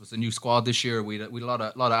it's a new squad this year. We had a lot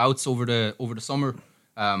of outs over the summer.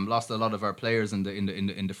 Lost a lot of our players in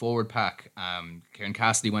the forward pack. Kieran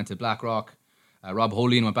Cassidy went to Blackrock. Rob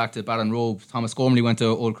Holeen went back to Ballinrobe. Thomas Gormley went to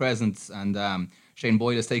Old Crescent, and Shane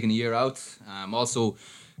Boyle has taken a year out. Also,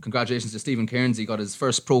 congratulations to Stephen Cairns. He got his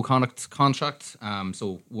first pro contract.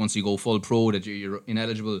 So once you go full pro, that you're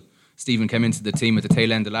ineligible. Stephen came into the team at the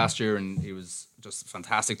tail end of last year, and he was just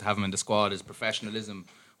fantastic to have him in the squad. His professionalism,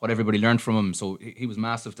 what everybody learned from him. So he was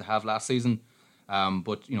massive to have last season.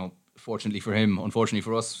 But fortunately for him, unfortunately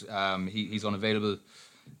for us, he's unavailable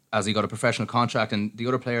as he got a professional contract. And the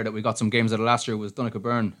other player that we got some games out of last year was Donncha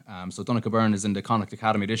Byrne. So Donncha Byrne is in the Connacht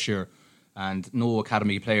Academy this year, and no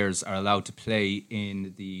academy players are allowed to play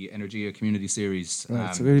in the Energia Community Series.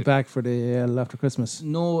 Right, so we'll be back for the after Christmas.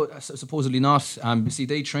 No, supposedly not. You see,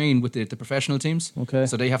 they train with the professional teams. Okay.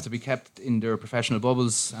 So they have to be kept in their professional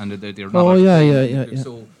bubbles, and they're not. Oh, yeah.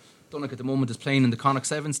 So Donncha at the moment is playing in the Connacht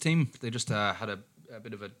Sevens team. They just had a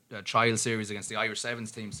bit of a trial series against the Irish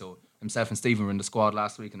Sevens team. So himself and Stephen were in the squad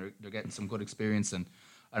last week, and they're getting some good experience. And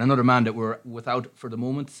another man that we're without for the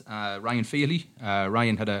moment, Ryan Feely.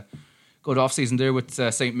 Ryan had a good off season there with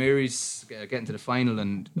St Mary's getting to the final.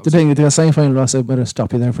 And the thing, the semi-final loss, I better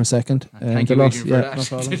stop you there for a second. Thank you, loss, Adrian, for yeah, that. no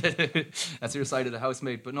problem. That's your side of the house,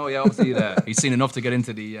 mate. But no, yeah, obviously he's seen enough to get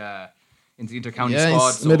into the inter-county Yeah,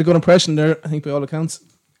 squad. he's made a good impression there, I think, by all accounts.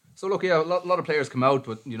 So look, yeah, a lot of players come out,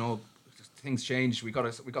 but you know, things change. We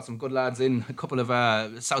got some good lads in, a couple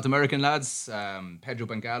of South American lads, Pedro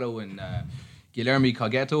Bengalo and Guilherme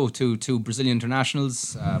Calgueto, two Brazilian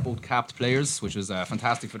internationals, both capped players, which was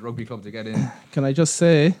fantastic for the rugby club to get in. Can I just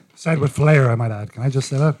say... Said with flair, I might add. Can I just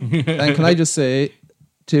say that? And can I just say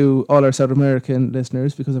to all our South American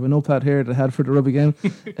listeners, because I have a notepad here that I had for the rugby game,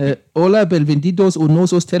 Hola, bienvenidos a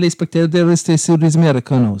nuestros telespectadores de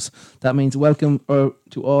Sudamericanos. That means welcome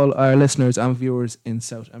to all our listeners and viewers in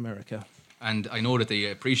South America. And I know that they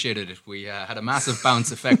appreciated it. We had a massive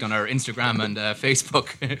bounce effect on our Instagram and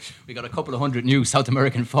Facebook. We got a couple of hundred new South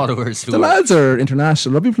American followers. The lads are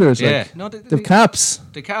international rugby players. Yeah, like. no, the caps.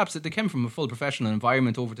 The caps. They came from a full professional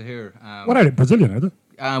environment over to here. What are they? Brazilian, are they?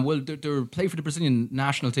 Well, they're play for the Brazilian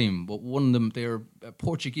national team, but one of them they're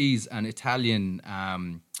Portuguese and Italian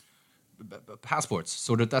passports,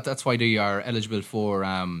 so that's why they are eligible for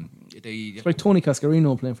It's like Tony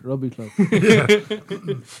Cascarino playing for the rugby club.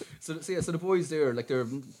 So the boys there, like they're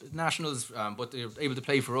nationals, but they're able to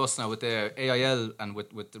play for us now with the AIL and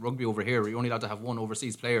with the rugby over here. You're only allowed to have one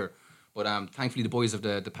overseas player, but thankfully the boys have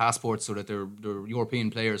the passports so that they're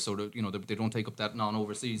European players, so that, you know, they don't take up that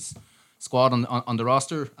non-overseas squad on the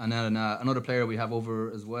roster. And then another player we have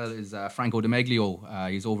over as well is Franco De Meglio.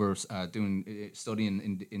 He's over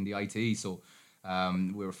studying in the IT, so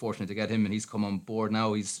we were fortunate to get him, and he's come on board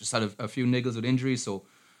now. He's just had a few niggles with injuries, so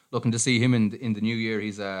looking to see him in the new year.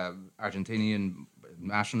 He's Argentinian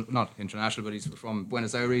national, not international, but he's from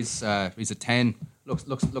Buenos Aires. He's a 10.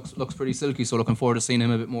 Looks pretty silky, so looking forward to seeing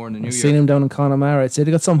him a bit more in the new year. Seen him down in Connemara. I'd say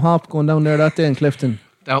they got some hop going down there that day in Clifton.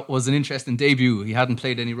 That was an interesting debut. He hadn't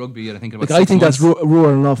played any rugby yet, I think. I think that's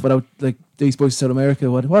rural enough without like these boys in South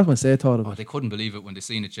America. What am I say? Thought of it. They couldn't believe it when they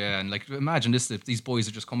seen it, yeah. And like, imagine this: if these boys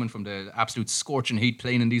are just coming from the absolute scorching heat,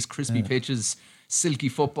 playing in these crispy pitches, silky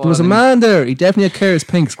football. There was a man there. He definitely had Kerr's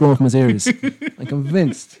pinks growing from his ears. I'm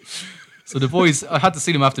convinced. So the boys, I had to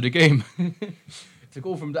see them after the game. To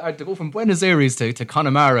go from Buenos Aires to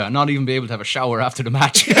Connemara and not even be able to have a shower after the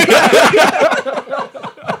match.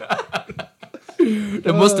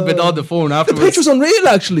 They must have been on the phone afterwards. The pitch was unreal,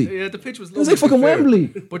 actually. Yeah, the pitch was lovely. It was like fucking Wembley.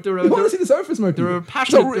 But you want to see the surface, Martin? They're a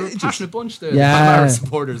passionate bunch, the yeah. Connemara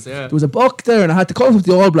supporters, yeah. There was a buck there, and I had to call him with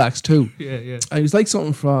the All Blacks too. Yeah. And he was like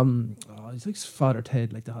something from... he's like Father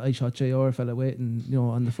Ted, like the high shot JR fella waiting, you know,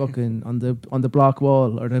 on the fucking... on the block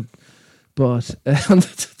wall, or the... But... on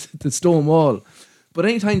the stone wall. But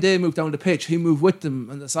anytime they moved down the pitch, he moved with them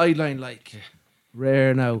on the sideline, like...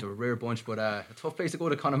 Rare now. They're a rare bunch, but a tough place to go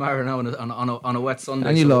to Connemara now on a wet Sunday.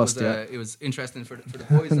 And you lost, It was interesting for the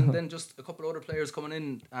boys. And then just a couple of other players coming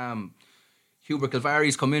in. Hubert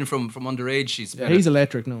Calvari's come in from underage. He's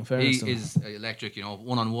electric now, fairness. He is electric, you know,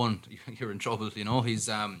 one-on-one. You're in trouble, you know. He's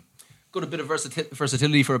got a bit of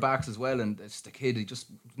versatility for a backs as well. And it's the kid, he just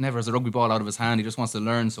never has a rugby ball out of his hand. He just wants to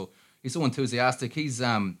learn. So he's so enthusiastic. He's...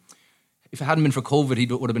 if it hadn't been for COVID, he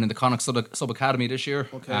would have been in the Connacht Sub-Academy this year.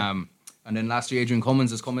 Okay. And then last year, Adrian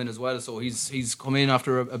Cummins has come in as well. So he's come in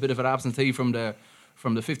after a bit of an absentee from the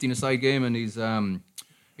 15-a-side game, and he's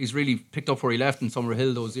really picked up where he left in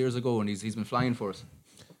Summerhill those years ago, and he's been flying for us.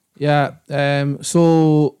 Yeah.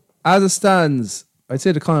 So as it stands, I'd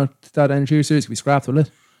say the Connacht that NG series could be scrapped, will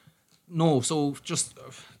it? No. So just.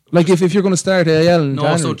 Like if you're going to start AL in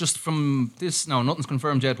January. So just from this, now nothing's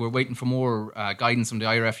confirmed yet. We're waiting for more guidance from the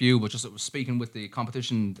IRFU, but just speaking with the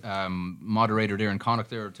competition moderator there in Connacht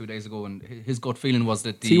there 2 days ago, and his gut feeling was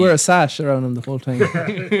that he wear a sash around him the whole time. I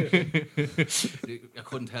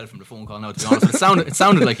couldn't tell from the phone call now, to be honest. But it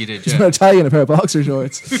sounded like he did. He's wearing a tie and a pair of boxer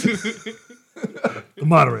shorts. The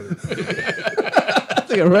moderator.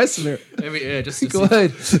 Like a wrestler. Just go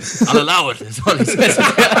ahead. I'll allow it. That's all he says.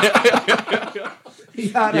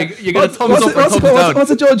 You get a thumbs up or thumbs down. What's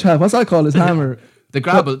a judge have? What's that called? His hammer. The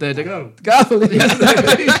gravel. The gavel.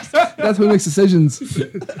 That's who makes decisions.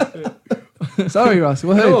 Sorry, Ross.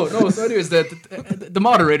 Go ahead. No. So anyways, the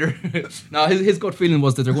moderator. Now his gut feeling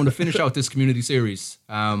was that they're going to finish out this community series,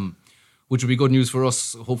 which would be good news for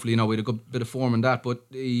us. Hopefully, we had a good bit of form in that. But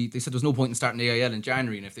they said there's no point in starting AIL in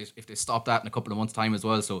January, and if they stop that in a couple of months' time as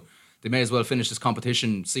well, so they may as well finish this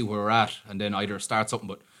competition, see where we're at, and then either start something.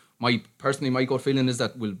 But my gut feeling is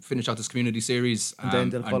that we'll finish out this community series, and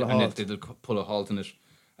then they'll pull a halt. They'll pull a halt in it.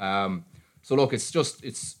 So look,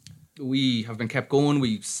 we have been kept going.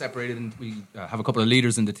 We separated, and we have a couple of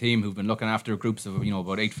leaders in the team who've been looking after groups of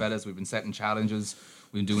about 8 fellas. We've been setting challenges.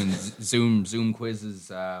 We've been doing Zoom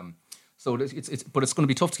quizzes. So it's going to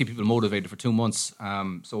be tough to keep people motivated for 2 months.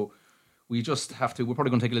 So we just have to. We're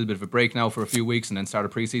probably going to take a little bit of a break now for a few weeks, and then start a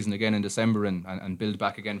pre-season again in December, and build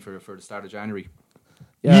back again for the start of January.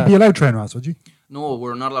 Yeah. You'd be allowed to train, Ross, would you? No,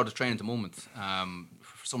 we're not allowed to train at the moment.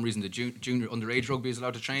 For some reason, the junior underage rugby is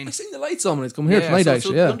allowed to train. I've seen the lights on when it's coming here tonight,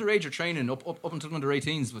 actually. So the underage are training up until under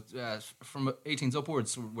 18s, but from 18s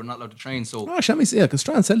upwards, we're not allowed to train. So let me see, because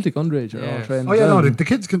Strand Celtic underage are all training. Oh yeah, no, the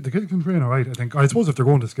kids can train all right. I think. I suppose if they're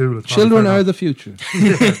going to school, it's children are the future.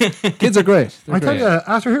 Kids are great. I tell you,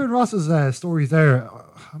 after hearing Ross's stories there,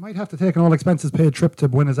 I might have to take an all expenses paid trip to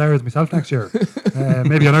Buenos Aires myself next year.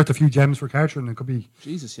 Maybe unearth a few gems for Carter, and it could be.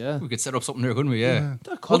 Jesus, yeah. We could set up something there, couldn't we? Yeah.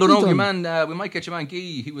 Although no, your man, we might get your man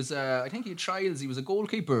Guy. He was, I think he had trials. He was a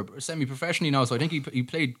goalkeeper, semi-professionally now. So I think he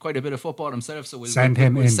played quite a bit of football himself. So we'll send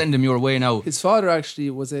him your way now. His father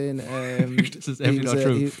actually was in. This is not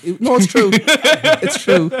true. No, it's true. It's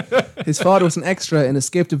true. His father was an extra in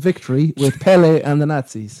Escape to Victory with Pele and the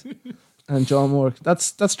Nazis. And John Moore.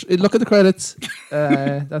 That's look at the credits.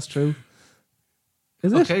 That's true.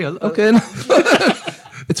 Is it? Okay. Okay.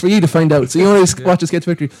 It's for you to find out. So you always watch Escape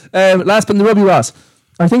to Victory. Last but in the rugby, Ross.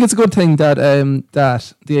 I think it's a good thing that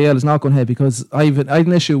that the AL is not going ahead, because I've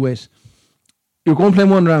an issue with you're going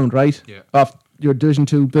playing one round, right? Yeah. Of your Division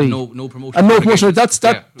 2B. No promotion. And no promotion.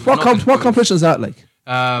 What competition is that like?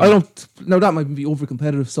 I don't. Now that might be over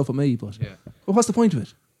competitive stuff with me, but what's the point of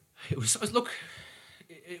it? It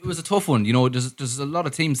was a tough one. You know, there's a lot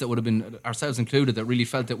of teams that would have been, ourselves included, that really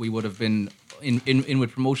felt that we would have been in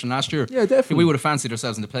with promotion last year. Yeah, definitely. We would have fancied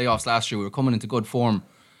ourselves in the playoffs last year. We were coming into good form.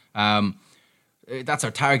 That's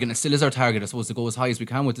our target, and it still is our target, I suppose, to go as high as we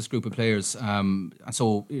can with this group of players. And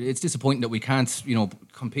so it's disappointing that we can't,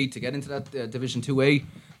 compete to get into that Division 2A.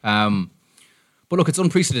 But look, it's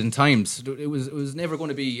unprecedented times. It was never going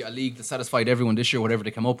to be a league that satisfied everyone this year, whatever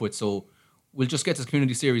they come up with. So we'll just get this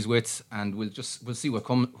community series and we'll see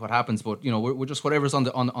what happens. But we're just whatever's on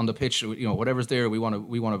the pitch. Whatever's there, we want to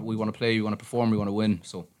play, we want to perform, we want to win.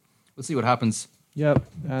 So we'll see what happens. Yeah,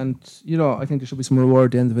 and I think there should be some reward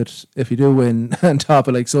at the end of it if you do win and top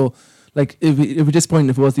it. If we're disappointed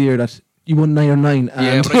if it was the year that you won 9 or 9.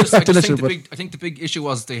 Yeah, but I think the big issue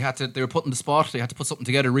was they were put in the spot. They had to put something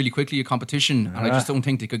together really quickly, a competition, and I just don't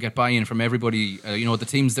think they could get buy-in from everybody. The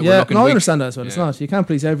teams that were looking. I understand that as well. It's not. You can't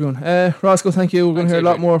please everyone. Roscoe, thank you. We're going to hear a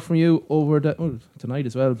lot more from you over tonight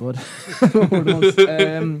as well, but over the months.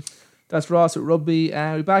 That's Ross at Rugby.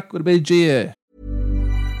 We're back with a bit of GA.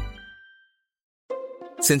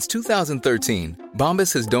 Since 2013,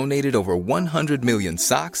 Bombas has donated over 100 million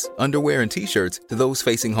socks, underwear, and T-shirts to those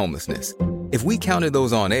facing homelessness. If we counted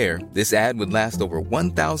those on air, this ad would last over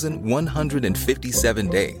 1,157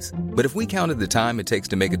 days. But if we counted the time it takes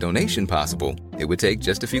to make a donation possible, it would take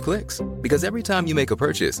just a few clicks. Because every time you make a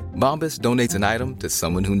purchase, Bombas donates an item to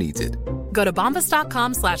someone who needs it. Go to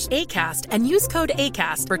bombas.com/ACAST and use code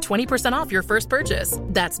ACAST for 20% off your first purchase.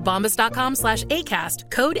 That's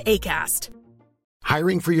bombas.com/ACAST, code ACAST.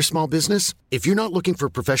 Hiring for your small business? If you're not looking for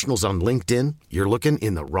professionals on LinkedIn, you're looking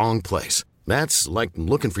in the wrong place. That's like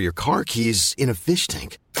looking for your car keys in a fish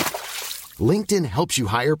tank. LinkedIn helps you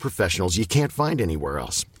hire professionals you can't find anywhere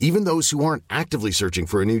else, even those who aren't actively searching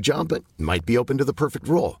for a new job but might be open to the perfect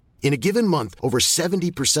role. In a given month, over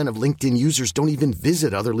 70% of LinkedIn users don't even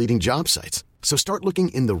visit other leading job sites. So start looking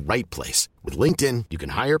in the right place. With LinkedIn, you can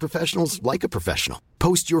hire professionals like a professional.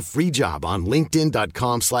 Post your free job on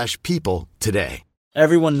linkedin.com/people today.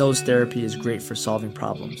 Everyone knows therapy is great for solving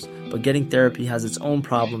problems, but getting therapy has its own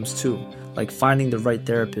problems too, like finding the right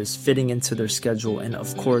therapist, fitting into their schedule, and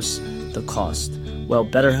of course, the cost. Well,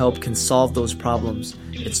 BetterHelp can solve those problems.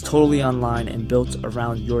 It's totally online and built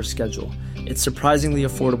around your schedule. It's surprisingly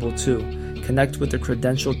affordable too. Connect with a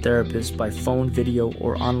credentialed therapist by phone, video,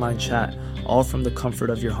 or online chat, all from the comfort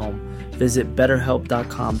of your home. Visit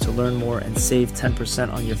BetterHelp.com to learn more and save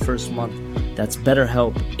 10% on your first month. That's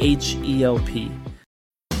BetterHelp, H-E-L-P.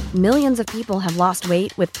 Millions of people have lost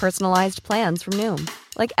weight with personalized plans from Noom.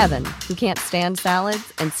 Like Evan, who can't stand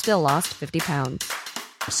salads and still lost 50 pounds.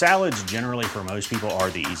 Salads generally for most people are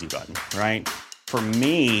the easy button, right? For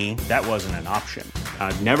me, that wasn't an option.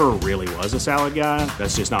 I never really was a salad guy.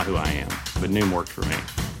 That's just not who I am. But Noom worked for me.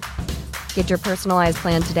 Get your personalized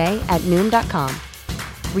plan today at Noom.com.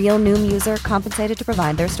 Real Noom user compensated to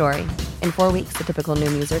provide their story. In 4 weeks, the typical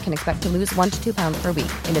Noom user can expect to lose 1 to 2 pounds per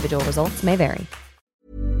week. Individual results may vary.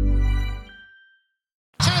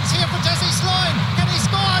 Chance here for Jesse Sloan. Can he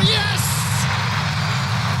score? Yes!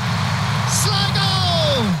 Sligo!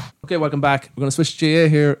 Okay, welcome back. We're going to switch to GA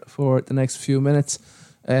here for the next few minutes.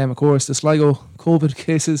 Of course, the Sligo COVID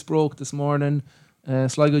cases broke this morning.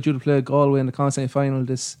 Sligo due to play Galway in the Conn final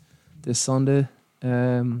this Sunday.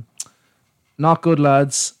 not good,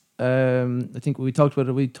 lads. I think we talked about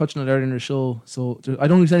it. We touched on it earlier in the show. So I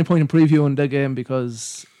don't think there's any point in previewing the game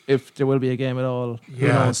because if there will be a game at all, who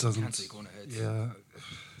knows? It doesn't. Yeah,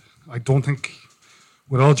 I don't think.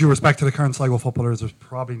 With all due respect to the current Sligo footballers, there's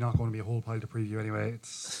probably not going to be a whole pile to preview anyway.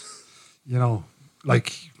 It's,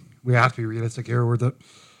 like we have to be realistic here.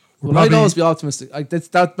 I'd always be optimistic.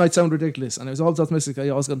 That might sound ridiculous, and I was always optimistic. I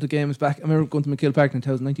always got to games back. I remember going to McHale Park in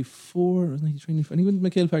 1994 or 1994. And he went to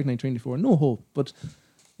McHale Park in 1994. No hope, but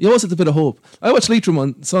you always had a bit of hope. I watched Leitrim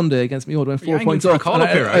on Sunday against Mayo. Went 4 points up.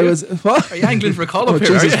 Are you angling for a call up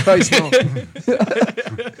here? Jesus Christ, no.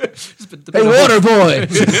 Hey, water boy.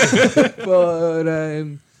 But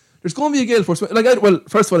there's going to be a gale force.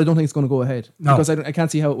 First of all, I don't think it's going to go ahead because I can't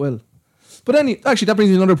see how it will. But actually, that brings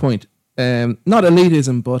me to another point. Not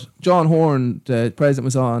elitism, but John Horn, the president,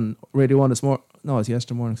 was on Radio 1 this morning. No, it was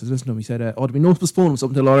yesterday morning. So listen to him. He said, there'll be no postponements up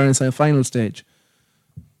until All Ireland final stage.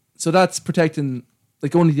 So that's protecting.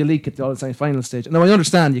 Like only the elite get the all-time final stage. Now I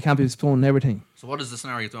understand you can't be postponing everything. So what is the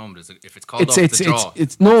scenario at the moment? Is it if it's called off the draw?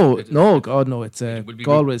 It's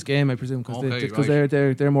Galway's game, I presume, because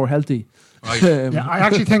they're more healthy. Right. I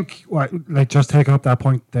actually think, just taking up that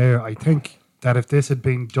point there, I think that if this had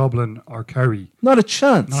been Dublin or Kerry, not a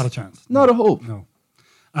chance, not a hope. No.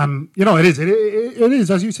 It is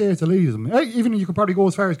as you say, it's elitism. Even you could probably go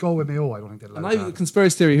as far as Galway Mayo. I don't think they'll. And I have a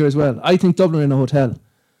conspiracy theory here as well. I think Dublin are in a hotel,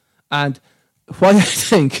 and what I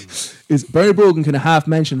think is Barry Brogan kind of half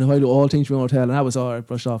mentioned how all things were in a hotel, and that was all right,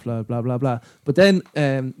 brushed off, blah, blah, blah, blah. But then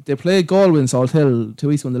they played Galway in Salt Hill 2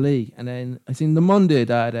 weeks in the league, and then I seen the Monday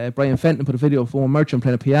that Brian Fenton put a video of Owen Merchant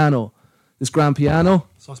playing a piano, this grand piano.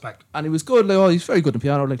 Suspect. And he was good, he's very good at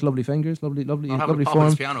piano, lovely fingers, lovely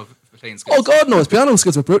form. Piano playing skills. Oh God, no, his piano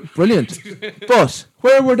skills were brilliant. But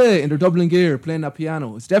where were they in their Dublin gear playing that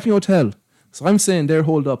piano? It's definitely a hotel. So I'm saying they're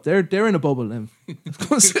holed up. They're in a bubble. I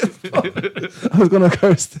was going to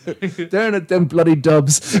curse. They're in them bloody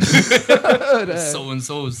dubs. So and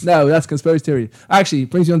so's. No, that's conspiracy theory. Actually,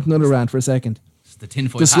 brings you on to another rant for a second. It's the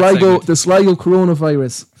tinfoil the Sligo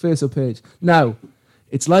coronavirus Facebook page. Now,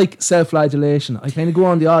 it's like self-flagellation. I kind of go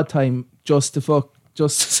on the odd time just to fuck.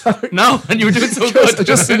 Sorry. No, and you were doing so good.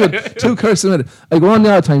 Just so good. 2 curses a minute. I go on the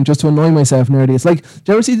odd time just to annoy myself nearly. It's like, do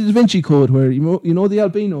you ever see the Da Vinci Code where you know the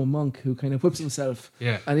albino monk who kind of whips himself?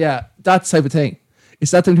 Yeah. And that type of thing. It's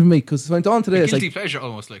that thing for me because I went on today. Guilty pleasure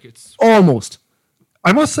almost like it's. Almost.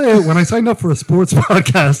 I must say, when I signed up for a sports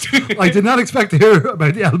podcast, I did not expect to hear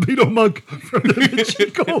about the albino monk from the Da Vinci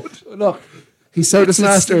Code. Look. He's Circus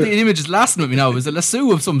Master. The image is lasting with me now. Is a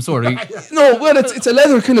lasso of some sort? No, well, it's a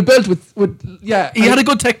leather kind of belt with He had a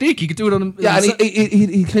good technique. He could do it on him. Yeah, and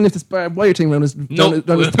he kind of this barbed wire thing around his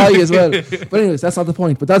tie as well. But anyways, that's not the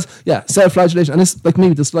point. But that's self-flagellation. And it's like me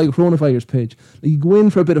with the Sligo coronavirus page. Like you go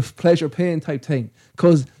in for a bit of pleasure pain type thing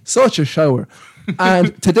because such a shower.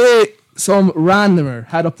 And today, some randomer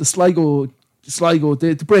had up the Sligo,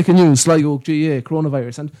 the breaking news, Sligo GA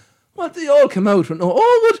coronavirus, and. What they all come out and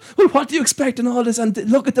what do you expect and all this, and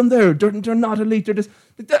look at them there, they're not elite, they're just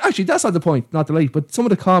actually that's not the point, not elite, but some of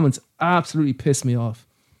the comments absolutely pissed me off.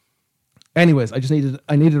 Anyways, I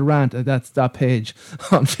needed a rant at that page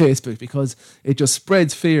on Facebook because it just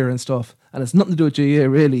spreads fear and stuff, and it's nothing to do with GA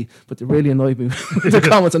really, but they really annoyed me with the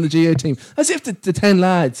comments on the GA team, as if the 10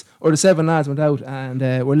 lads or the 7 lads went out and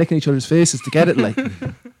were licking each other's faces to get it like.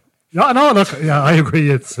 I agree.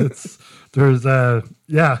 It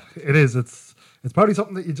is. It's probably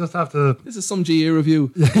something that you just have to. This is some GA review.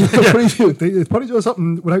 Preview. It's probably just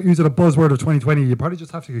something without using a buzzword of 2020. You probably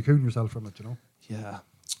just have to cocoon yourself from it, Yeah,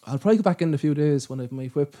 I'll probably go back in a few days when I have my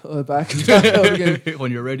whip back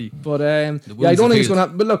when you're ready. But I don't think it's going to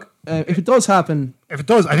happen. But look, if it does happen, I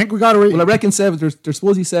think we got to. Well, I reckon 7. There's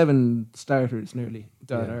supposedly 7 starters nearly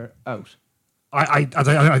that are out. I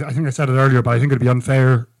think I said it earlier, but I think it'd be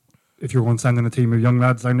unfair. If you're going to send in a team of young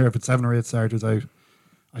lads down there, if it's 7 or 8 starters out,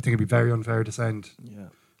 I think it'd be very unfair to send. Yeah.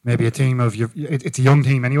 Maybe a team of it's a young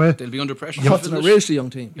team anyway. They'll be under pressure. It's a really young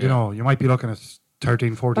team. You know, you might be looking at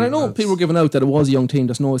 13, 14. And I know people were giving out that it was a young team.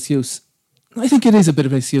 There's no excuse. I think it is a bit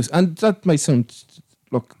of an excuse, and that might sound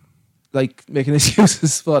like making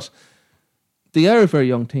excuses, but they are a very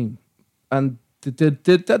young team, and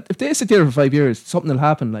if they sit there for 5 years, something will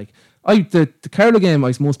happen. Like the Carlow game, I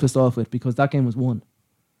was most pissed off with because that game was won.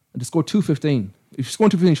 And they scored 2-15. If you score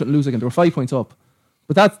 2-15, you shouldn't lose again. They were 5 points up.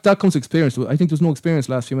 But that comes with experience. I think there's no experience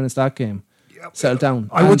last few minutes that game. Settled down.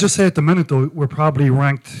 I would just say at the minute, though, we're probably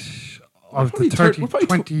ranked of the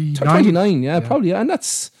 29. 29, probably. And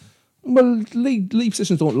that's, league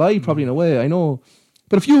positions don't lie, probably in a way, I know.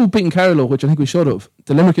 But if you beaten Carlow, which I think we should have,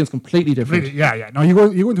 the Limerick is completely different. Yeah. No, you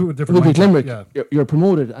go into a different mindset. Limerick, you're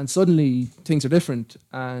promoted, and suddenly things are different.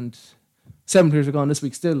 And 7 players are gone this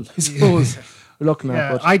week still, I suppose. We're looking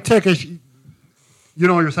at. But I take it, you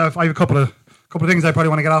know yourself, I have a couple of things I probably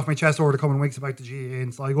want to get off my chest over the coming weeks about the GAA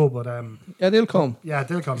in Sligo, but yeah, they'll come. Yeah,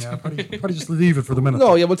 they'll come. Yeah, probably just leave it for the minute.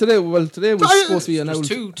 No, yeah, well today was supposed to be an There's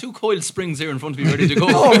two coiled springs here in front of you ready to go.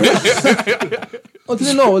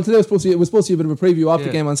 Today was supposed to be a bit of a preview of the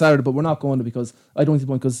game on Saturday, but we're not going to, because I don't think the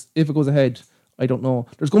point, because if it goes ahead, I don't know.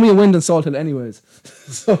 There's going to be a wind in Salt Hill anyways.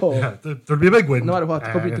 So yeah, there'll be a big wind. No matter what,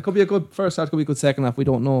 there could be a good first half, could be a good second half. We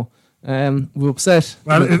don't know. We're upset.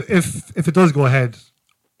 Well, if it does go ahead,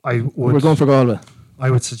 we're going for Galway. I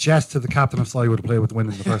would suggest to the captain of Sligo to play with the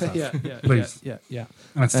wind in the first half. Please. Yeah.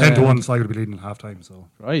 And it's 10-1. Sligo to be leading at half time. So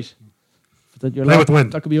right. Play with the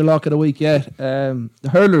wind. That could be your lock of the week. Yeah. The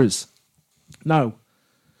hurlers. Now,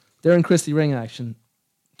 they're in Christy Ring action.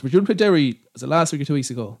 The Jude play Derry, was it last week or 2 weeks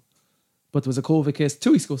ago? But there was a COVID case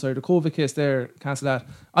 2 weeks ago. Sorry, the COVID case there. Cancel that.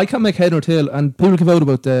 I can't make head nor tail, and people give out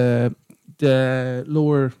about the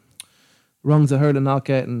lower rungs of hurling not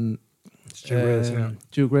getting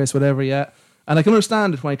due grace, whatever. Yeah, and I can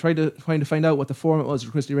understand it when I tried to find out what the format was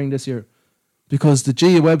for Christy Ring this year, because the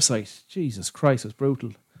GA website, Jesus Christ, was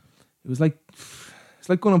brutal. It was like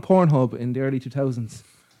going on Pornhub in the early 2000s.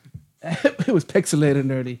 It was pixelated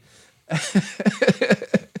nearly.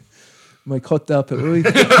 Might cut that bit.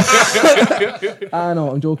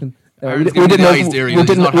 No, I'm joking. We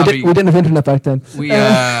didn't have internet back then.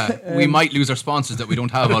 We might lose our sponsors that we don't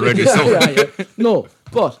have already. Yeah. No,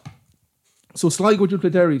 but so Sligo would play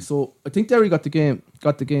Derry. So I think Derry got the game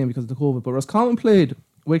because of the COVID. But Roscommon played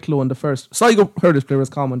Wicklow in the first. Sligo hurdles play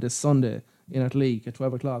Roscommon this Sunday in Athleague at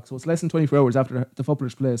 12 o'clock. So it's less than 24 hours after the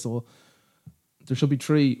footballers play. So there should be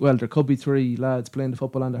there could be 3 lads playing the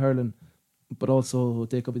football and the hurling. But also,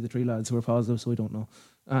 they could be the 3 lads who are positive, so we don't know.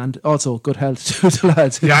 And also, good health to the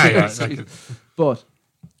lads. Yeah, exactly. But,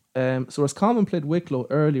 so Roscommon played Wicklow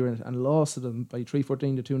earlier and lost to them by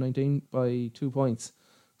 3-14 to 2-19 by 2 points.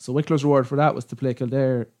 So Wicklow's reward for that was to play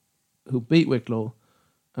Kildare, who beat Wicklow,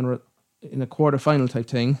 and were in a quarter-final type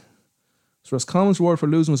thing. So Roscommon's reward for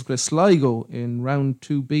losing was to play Sligo in round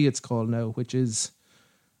 2B, it's called now, which is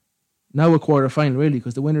now a quarter-final, really,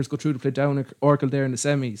 because the winners go through to play Down or Kildare in the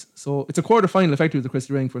semis. So it's a quarter-final, effectively, with the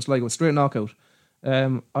Christy Ring for Sligo. Straight knockout.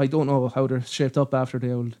 I don't know how they're shaped up after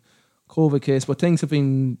the old COVID case, but things have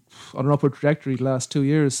been on an upward trajectory the last 2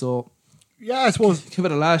 years, so yeah, I suppose give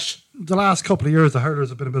it a lash. The last couple of years, the hurlers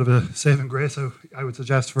have been a bit of a saving grace, I would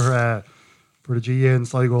suggest, for the GA in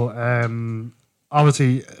Sligo.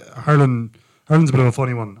 Obviously, hurling's a bit of a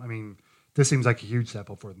funny one. I mean, this seems like a huge step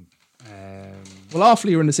up for them. Well,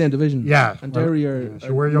 Offaly are in the same division. Yeah. And Derry are...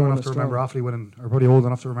 So we're young enough to remember Offaly winning, or probably old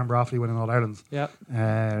enough to remember Offaly winning All-Irelands. Yeah.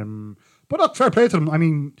 But not fair play to them. I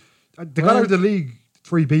mean, they got out of the league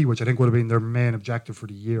 3B, which I think would have been their main objective for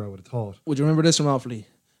the year, I would have thought. Would you remember this from Offaly?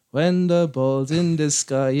 When the ball's in the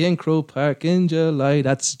sky in Crow Park in July,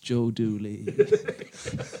 that's Joe Dooley.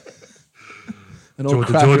 An old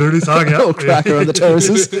Joe Dooley song, yeah. Old cracker on the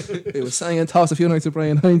terraces. It was sang and tossed a few nights with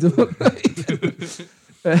Brian Hines.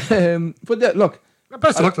 But yeah, look.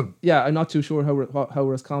 Best of luck to them. Yeah, I'm not too sure how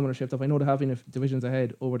Roscommon are shaped up. I know they're having divisions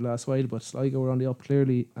ahead over the last while, but Sligo were on the up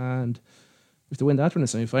clearly, and if they win that in the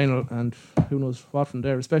semi-final, and who knows what from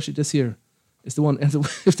there, especially this year, it's the one.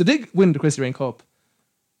 If they did win the Christy Ring Cup,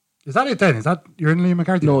 is that it then? Is that you're in Liam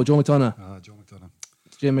McCarthy? No, Joe McDonough. Joe McDonough.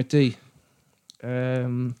 It's Jim McD.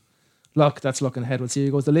 Look, that's looking ahead. We'll see how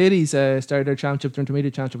it goes. The ladies started their championship, their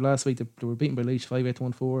intermediate championship last week. They were beaten by Laois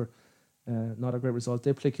 5-8-1-4. Not a great result.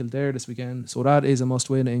 They play Kildare this weekend, so that is a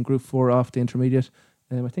must-win in Group 4 off the intermediate.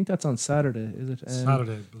 I think that's on Saturday, is it?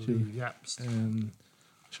 Saturday, I believe, yeah.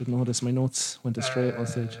 Should know this. My notes went astray at one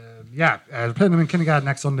stage. Yeah, they're playing them in Kinnegad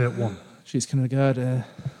next Sunday at 1. She's Kinnegad.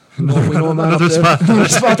 We know a man another spot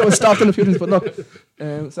that was stopped in a few things, but look,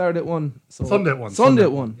 Saturday at 1. So Sunday at 1. Sunday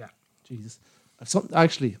at 1. Yeah. Jesus.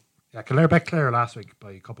 Actually. Yeah, Kildare beat Clare last week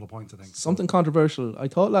by a couple of points, I think. Something controversial. I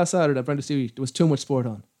thought last Saturday at Brenda Stewie there was too much sport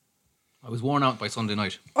on. I was worn out by Sunday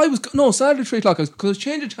night. Saturday 3 o'clock, because I was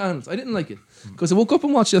changing channels. I didn't like it. Because I woke up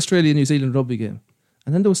and watched the Australia-New Zealand rugby game.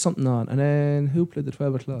 And then there was something on. And then who played the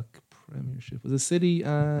 12 o'clock Premiership? Was it City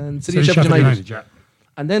and Sheffield United? Yeah.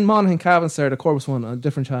 And then Monaghan Cavan started a Corpus one on a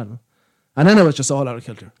different channel. And then I was just all out of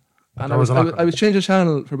kilter. And I was changing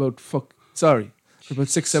channel for about 6-7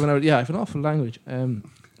 hours. Yeah, I have an awful language. A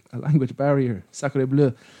language barrier. Sacre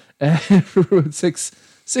bleu. For about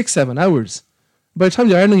 6-7 hours. By the time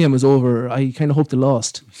the Ireland game was over, I kind of hoped they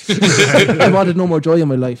lost. I wanted no more joy in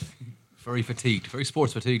my life. Very fatigued, very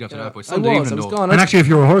sports fatigued after that. By I Sunday was evening, gone. And actually, if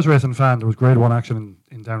you're a horse racing fan, there was Grade 1 action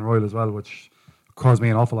in Down Royal as well, which caused me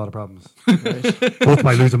an awful lot of problems. Right. Both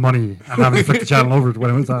by losing money and having to flick the channel over when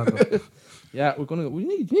it was on. Yeah, we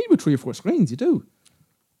need about 3 or 4 screens. You do.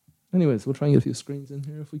 Anyways, we'll try and get a few screens in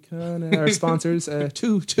here if we can. Our sponsors,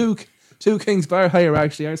 two Kings Bar Hire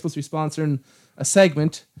actually are supposed to be sponsoring a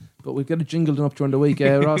segment, but we'll get it jingled up during the week.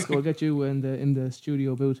 Roscoe, we'll get you in the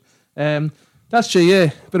studio booth. That's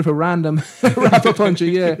Bit of a random wrap up on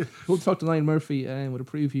We'll talk to Niall Murphy with a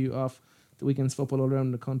preview of the weekend's football all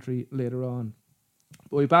around the country later on.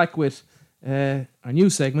 But we're back with our new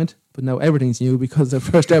segment, but now everything's new because of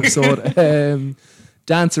the first episode,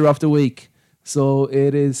 Dancer of the Week. So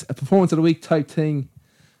it is a performance of the week type thing.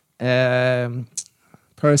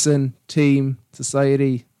 Person, team,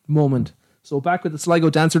 society, moment. So back with the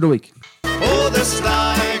Sligo Dancer of the Week. Oh, the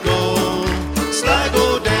Sligo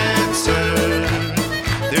Dancer.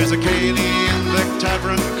 There's a Kaylee in the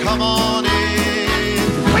tavern, come on in.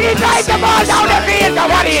 Will you drive the ball down the field or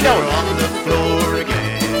what are you doing? On the floor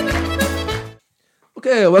again.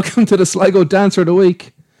 Okay, welcome to the Sligo Dancer of the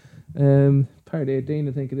Week. Part 18,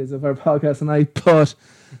 I think it is, of our podcast tonight. But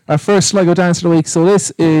our first Sligo Dancer of the Week. So this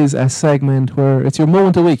is a segment where it's your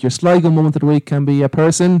moment of the week. Your Sligo moment of the week can be a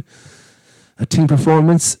person, a team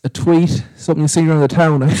performance, a tweet, something you see around the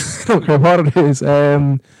town. I don't care what it is.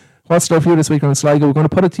 What's there for you this week around Sligo? We're going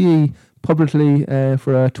to put it to you publicly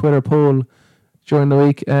for a Twitter poll during the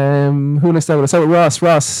week. Who let's start with? Let's start with Ross.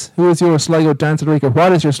 Ross, who is your Sligo Dancer of the Week, or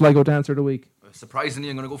what is your Sligo Dancer of the Week? Surprisingly,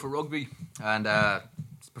 I'm going to go for rugby and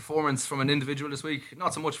performance from an individual this week.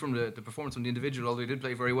 Not so much from the performance from the individual, although he did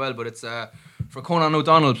play very well, but it's for Conan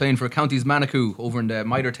O'Donnell playing for Counties Manikou over in the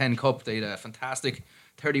Mitre 10 Cup. They had a fantastic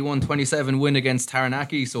 31-27 win against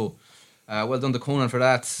Taranaki, so well done to Conan for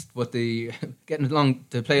that. But the getting along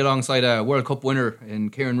to play alongside a World Cup winner in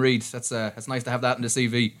Kieran Reid, that's nice to have that in the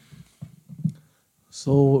CV.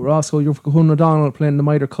 So Roscoe, you're for Conan O'Donnell playing the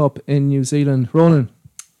Mitre Cup in New Zealand. Ronan?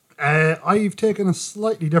 I've taken a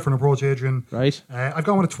slightly different approach, Adrian. Right. I've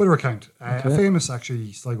gone with a Twitter account, a famous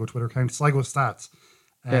actually Sligo Twitter account, Sligo Stats.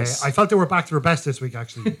 Yes. I felt they were back to their best this week,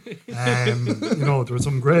 actually. There was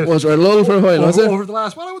some great. Was there a lull for a while? Was it over the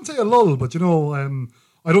last? Well, I wouldn't say a lull, but I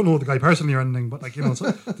don't know the guy personally or anything, but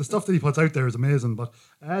so the stuff that he puts out there is amazing. But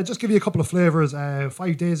just give you a couple of flavors.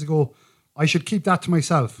 5 days ago, I should keep that to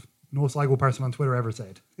myself. No Sligo person on Twitter ever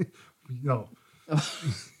said. No.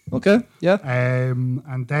 Okay, yeah.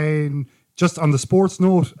 And then just on the sports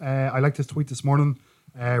note, I liked this tweet this morning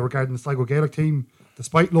regarding the Sligo Gaelic team.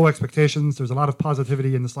 Despite low expectations, there's a lot of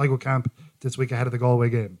positivity in the Sligo camp this week ahead of the Galway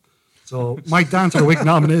game. So my Dancer of the Week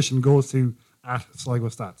nomination goes to @Sligo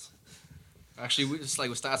Stats. Actually,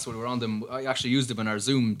 Sligo Stats, when we were on them, I actually used them in our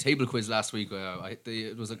Zoom table quiz last week.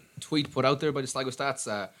 It was a tweet put out there by the Sligo Stats.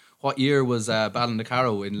 What year was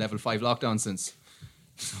Ballinacaro in level 5 lockdown since?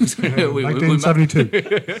 1972.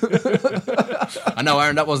 I know,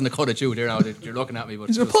 Aaron, that wasn't a cut at you there now. You're looking at me.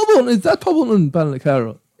 But is that pub in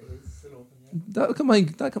Ballinacaro?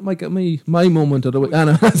 That might get me my moment of the week.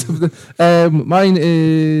 Mine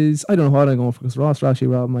is, I don't know what I'm going for because Ross actually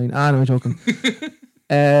robbed mine. No, I'm joking.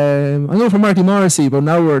 I'm going for Marty Morrissey, but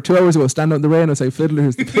now we're 2 hours ago standing out in the rain outside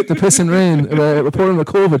Fiddlers, the piss and rain, reporting the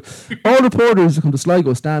COVID. All reporters who come to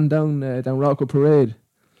Sligo stand down Rockwood Parade.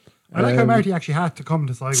 I like how Marty actually had to come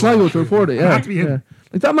to Sligo. Sligo to report it, yeah.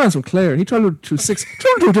 Like that man's from Clare. He travelled through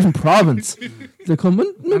a different province. They come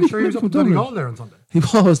in. I'm sure he was up at Donegal there on Sunday. He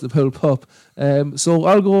was the Pull Pup. So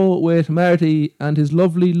I'll go with Marty and his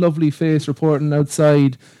lovely, lovely face reporting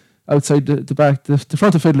outside the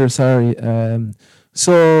front of Fiddlers, sorry.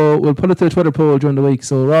 So we'll put it to a Twitter poll during the week.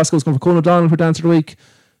 So Roscoe's going for Conan O'Donnell for Dancer of the Week.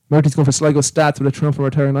 Marty's going for Sligo Stats with a triumphant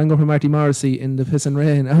return. I'm going for Marty Morrissey in the piss and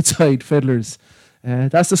rain outside Fiddlers.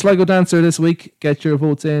 That's the Sligo Dancer this week. Get your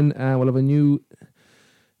votes in. We'll have a new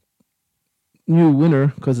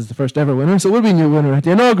winner because it's the first ever winner. So we'll be a new winner.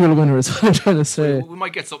 The inaugural winner is what I'm trying to say. We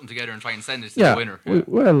might get something together and try and send it to the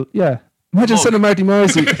winner. Yeah. Imagine sending Marty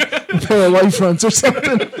Morrissey a pair of white fronts or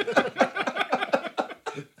something.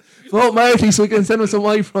 Vote Marty so we can send him some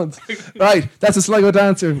white fronts. Right, that's the Sligo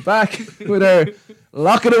Dancer. Back with our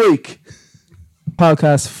Lock of the Week.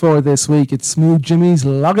 Podcast for this week. It's Smooth Jimmy's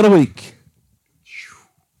Lock of the Week.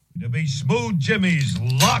 To be Smooth Jimmy's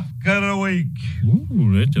Lock of the Week.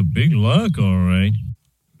 Ooh, that's a big lock, all right.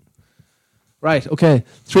 Right, okay.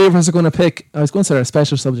 3 of us are going to pick, I was going to say a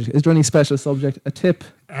special subject. Is there any special subject? A tip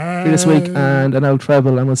for this week and an old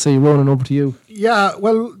treble, and we'll see. Ronan, over to you. Yeah,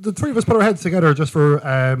 well, the 3 of us put our heads together just for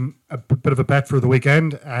a bit of a bet for the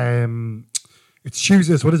weekend. It's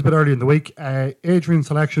Tuesday, so it is a bit early in the week. Adrian's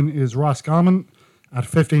selection is Roscommon at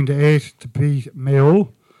 15-8 to beat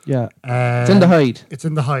Mayo. Yeah, it's in the Hyde. It's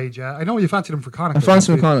in the Hyde, yeah. I know you fancied them for Connacht. I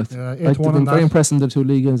fancied them for Connacht. 8-1 they've been very impressive in the 2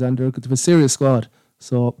 leagues, and they're a serious squad.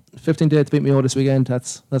 So 15-8 to beat Mayo this weekend.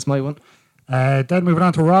 That's my one. Then moving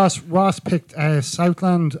on to Ross. Ross picked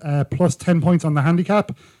Southland plus 10 points on the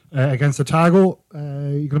handicap against Otago.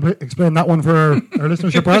 You can explain that one for our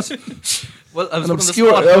listenership, Ross? Well, I was An on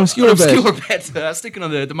the obscure bet. Sticking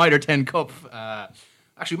on the Mitre 10 Cup.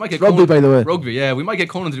 Actually, we might get rugby, by the way. Rugby, yeah. We might get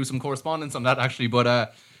Conan to do some correspondence on that, actually.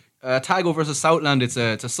 But Otago versus Southland, it's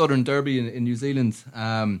a Southern Derby in New Zealand.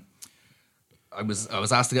 I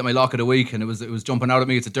was asked to get my lock of the week, and it was jumping out at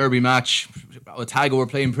me. It's a derby match. Otago were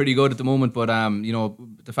playing pretty good at the moment, but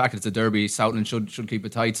the fact that it's a derby, Southland should keep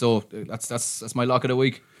it tight. So that's my lock of the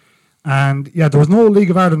week. And yeah, there was no League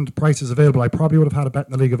of Ireland prices available. I probably would have had a bet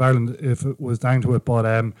in the League of Ireland if it was down to it, but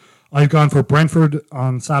I've gone for Brentford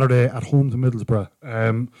on Saturday at home to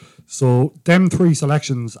Middlesbrough. So them 3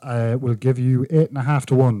 selections will give you 8.5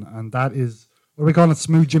 to 1, and that is. What are we calling it?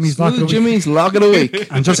 Smooth Jimmy's Lock of the Week? Jimmy's Lock of the Week.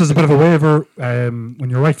 And just as a bit of a waiver, when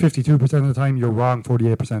you're right 52% of the time, you're wrong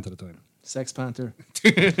 48% of the time. Sex Panther.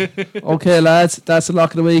 Okay, lads, that's the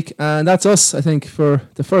Lock of the Week. And that's us, I think, for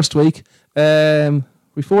the first week.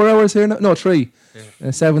 We 4 hours here now? No, 3.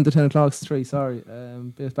 Yeah. 7 to 10 o'clock, 3, sorry.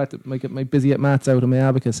 Back to get my busy at maths out of my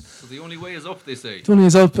abacus. So the only way is up, they say. The only way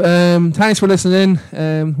is up. Thanks for listening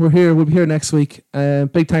in. We'll be here next week.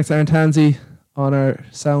 Big thanks to Aaron Tansey on our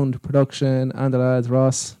sound production, and the lads,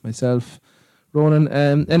 Ross, myself, Ronan.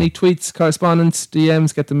 Any tweets, correspondence,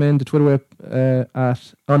 DMs, get them in the Twitter the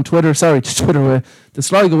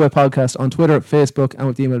Sligo Way Podcast on Twitter, Facebook, and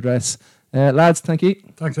with the email address. Lads, thank you.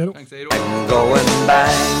 Thanks, Edo. I'm going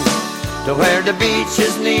back to where the beach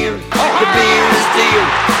is near, the beer is dear,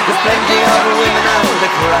 there's plenty of women out the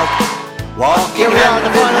crack. Walking here we are in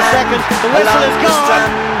the final second, the whistle is gone,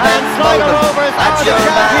 and Sligo Rovers are the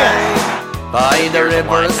champions. By the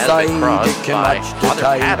riverside, you can watch the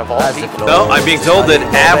tide as it flows. No, I'm being told that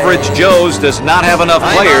Average Joe's does not have enough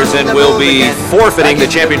players and will be forfeiting the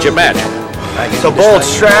championship match. It's a bold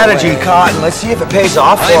strategy, Cotton. Let's see if it pays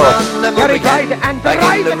off for him. Gary tried and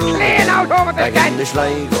drive it clean out over the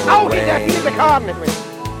stand. Out in the field, the corner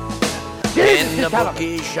with. In the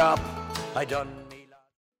bookie shop, I done.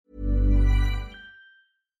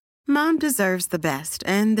 Mom deserves the best,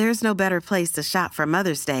 and there's no better place to shop for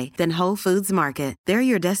Mother's Day than Whole Foods Market. They're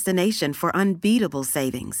your destination for unbeatable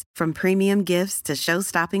savings, from premium gifts to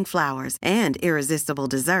show-stopping flowers and irresistible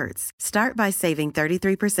desserts. Start by saving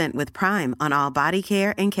 33% with Prime on all body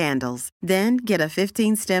care and candles. Then get a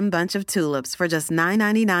 15-stem bunch of tulips for just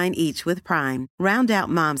 $9.99 each with Prime. Round out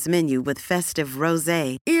Mom's menu with festive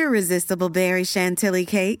rosé, irresistible berry chantilly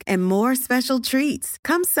cake, and more special treats.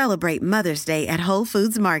 Come celebrate Mother's Day at Whole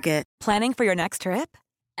Foods Market. Planning for your next trip?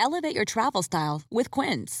 Elevate your travel style with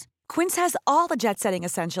Quince. Quince has all the jet-setting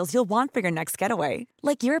essentials you'll want for your next getaway,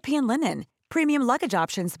 like European linen, premium luggage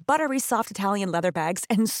options, buttery soft Italian leather bags,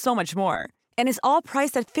 and so much more. And is all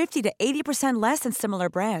priced at 50 to 80% less than similar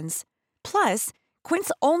brands. Plus,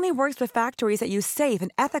 Quince only works with factories that use safe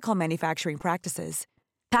and ethical manufacturing practices.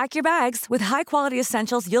 Pack your bags with high-quality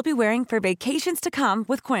essentials you'll be wearing for vacations to come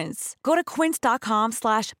with Quince. Go to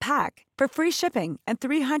quince.com/pack for free shipping and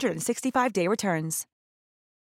 365-day returns.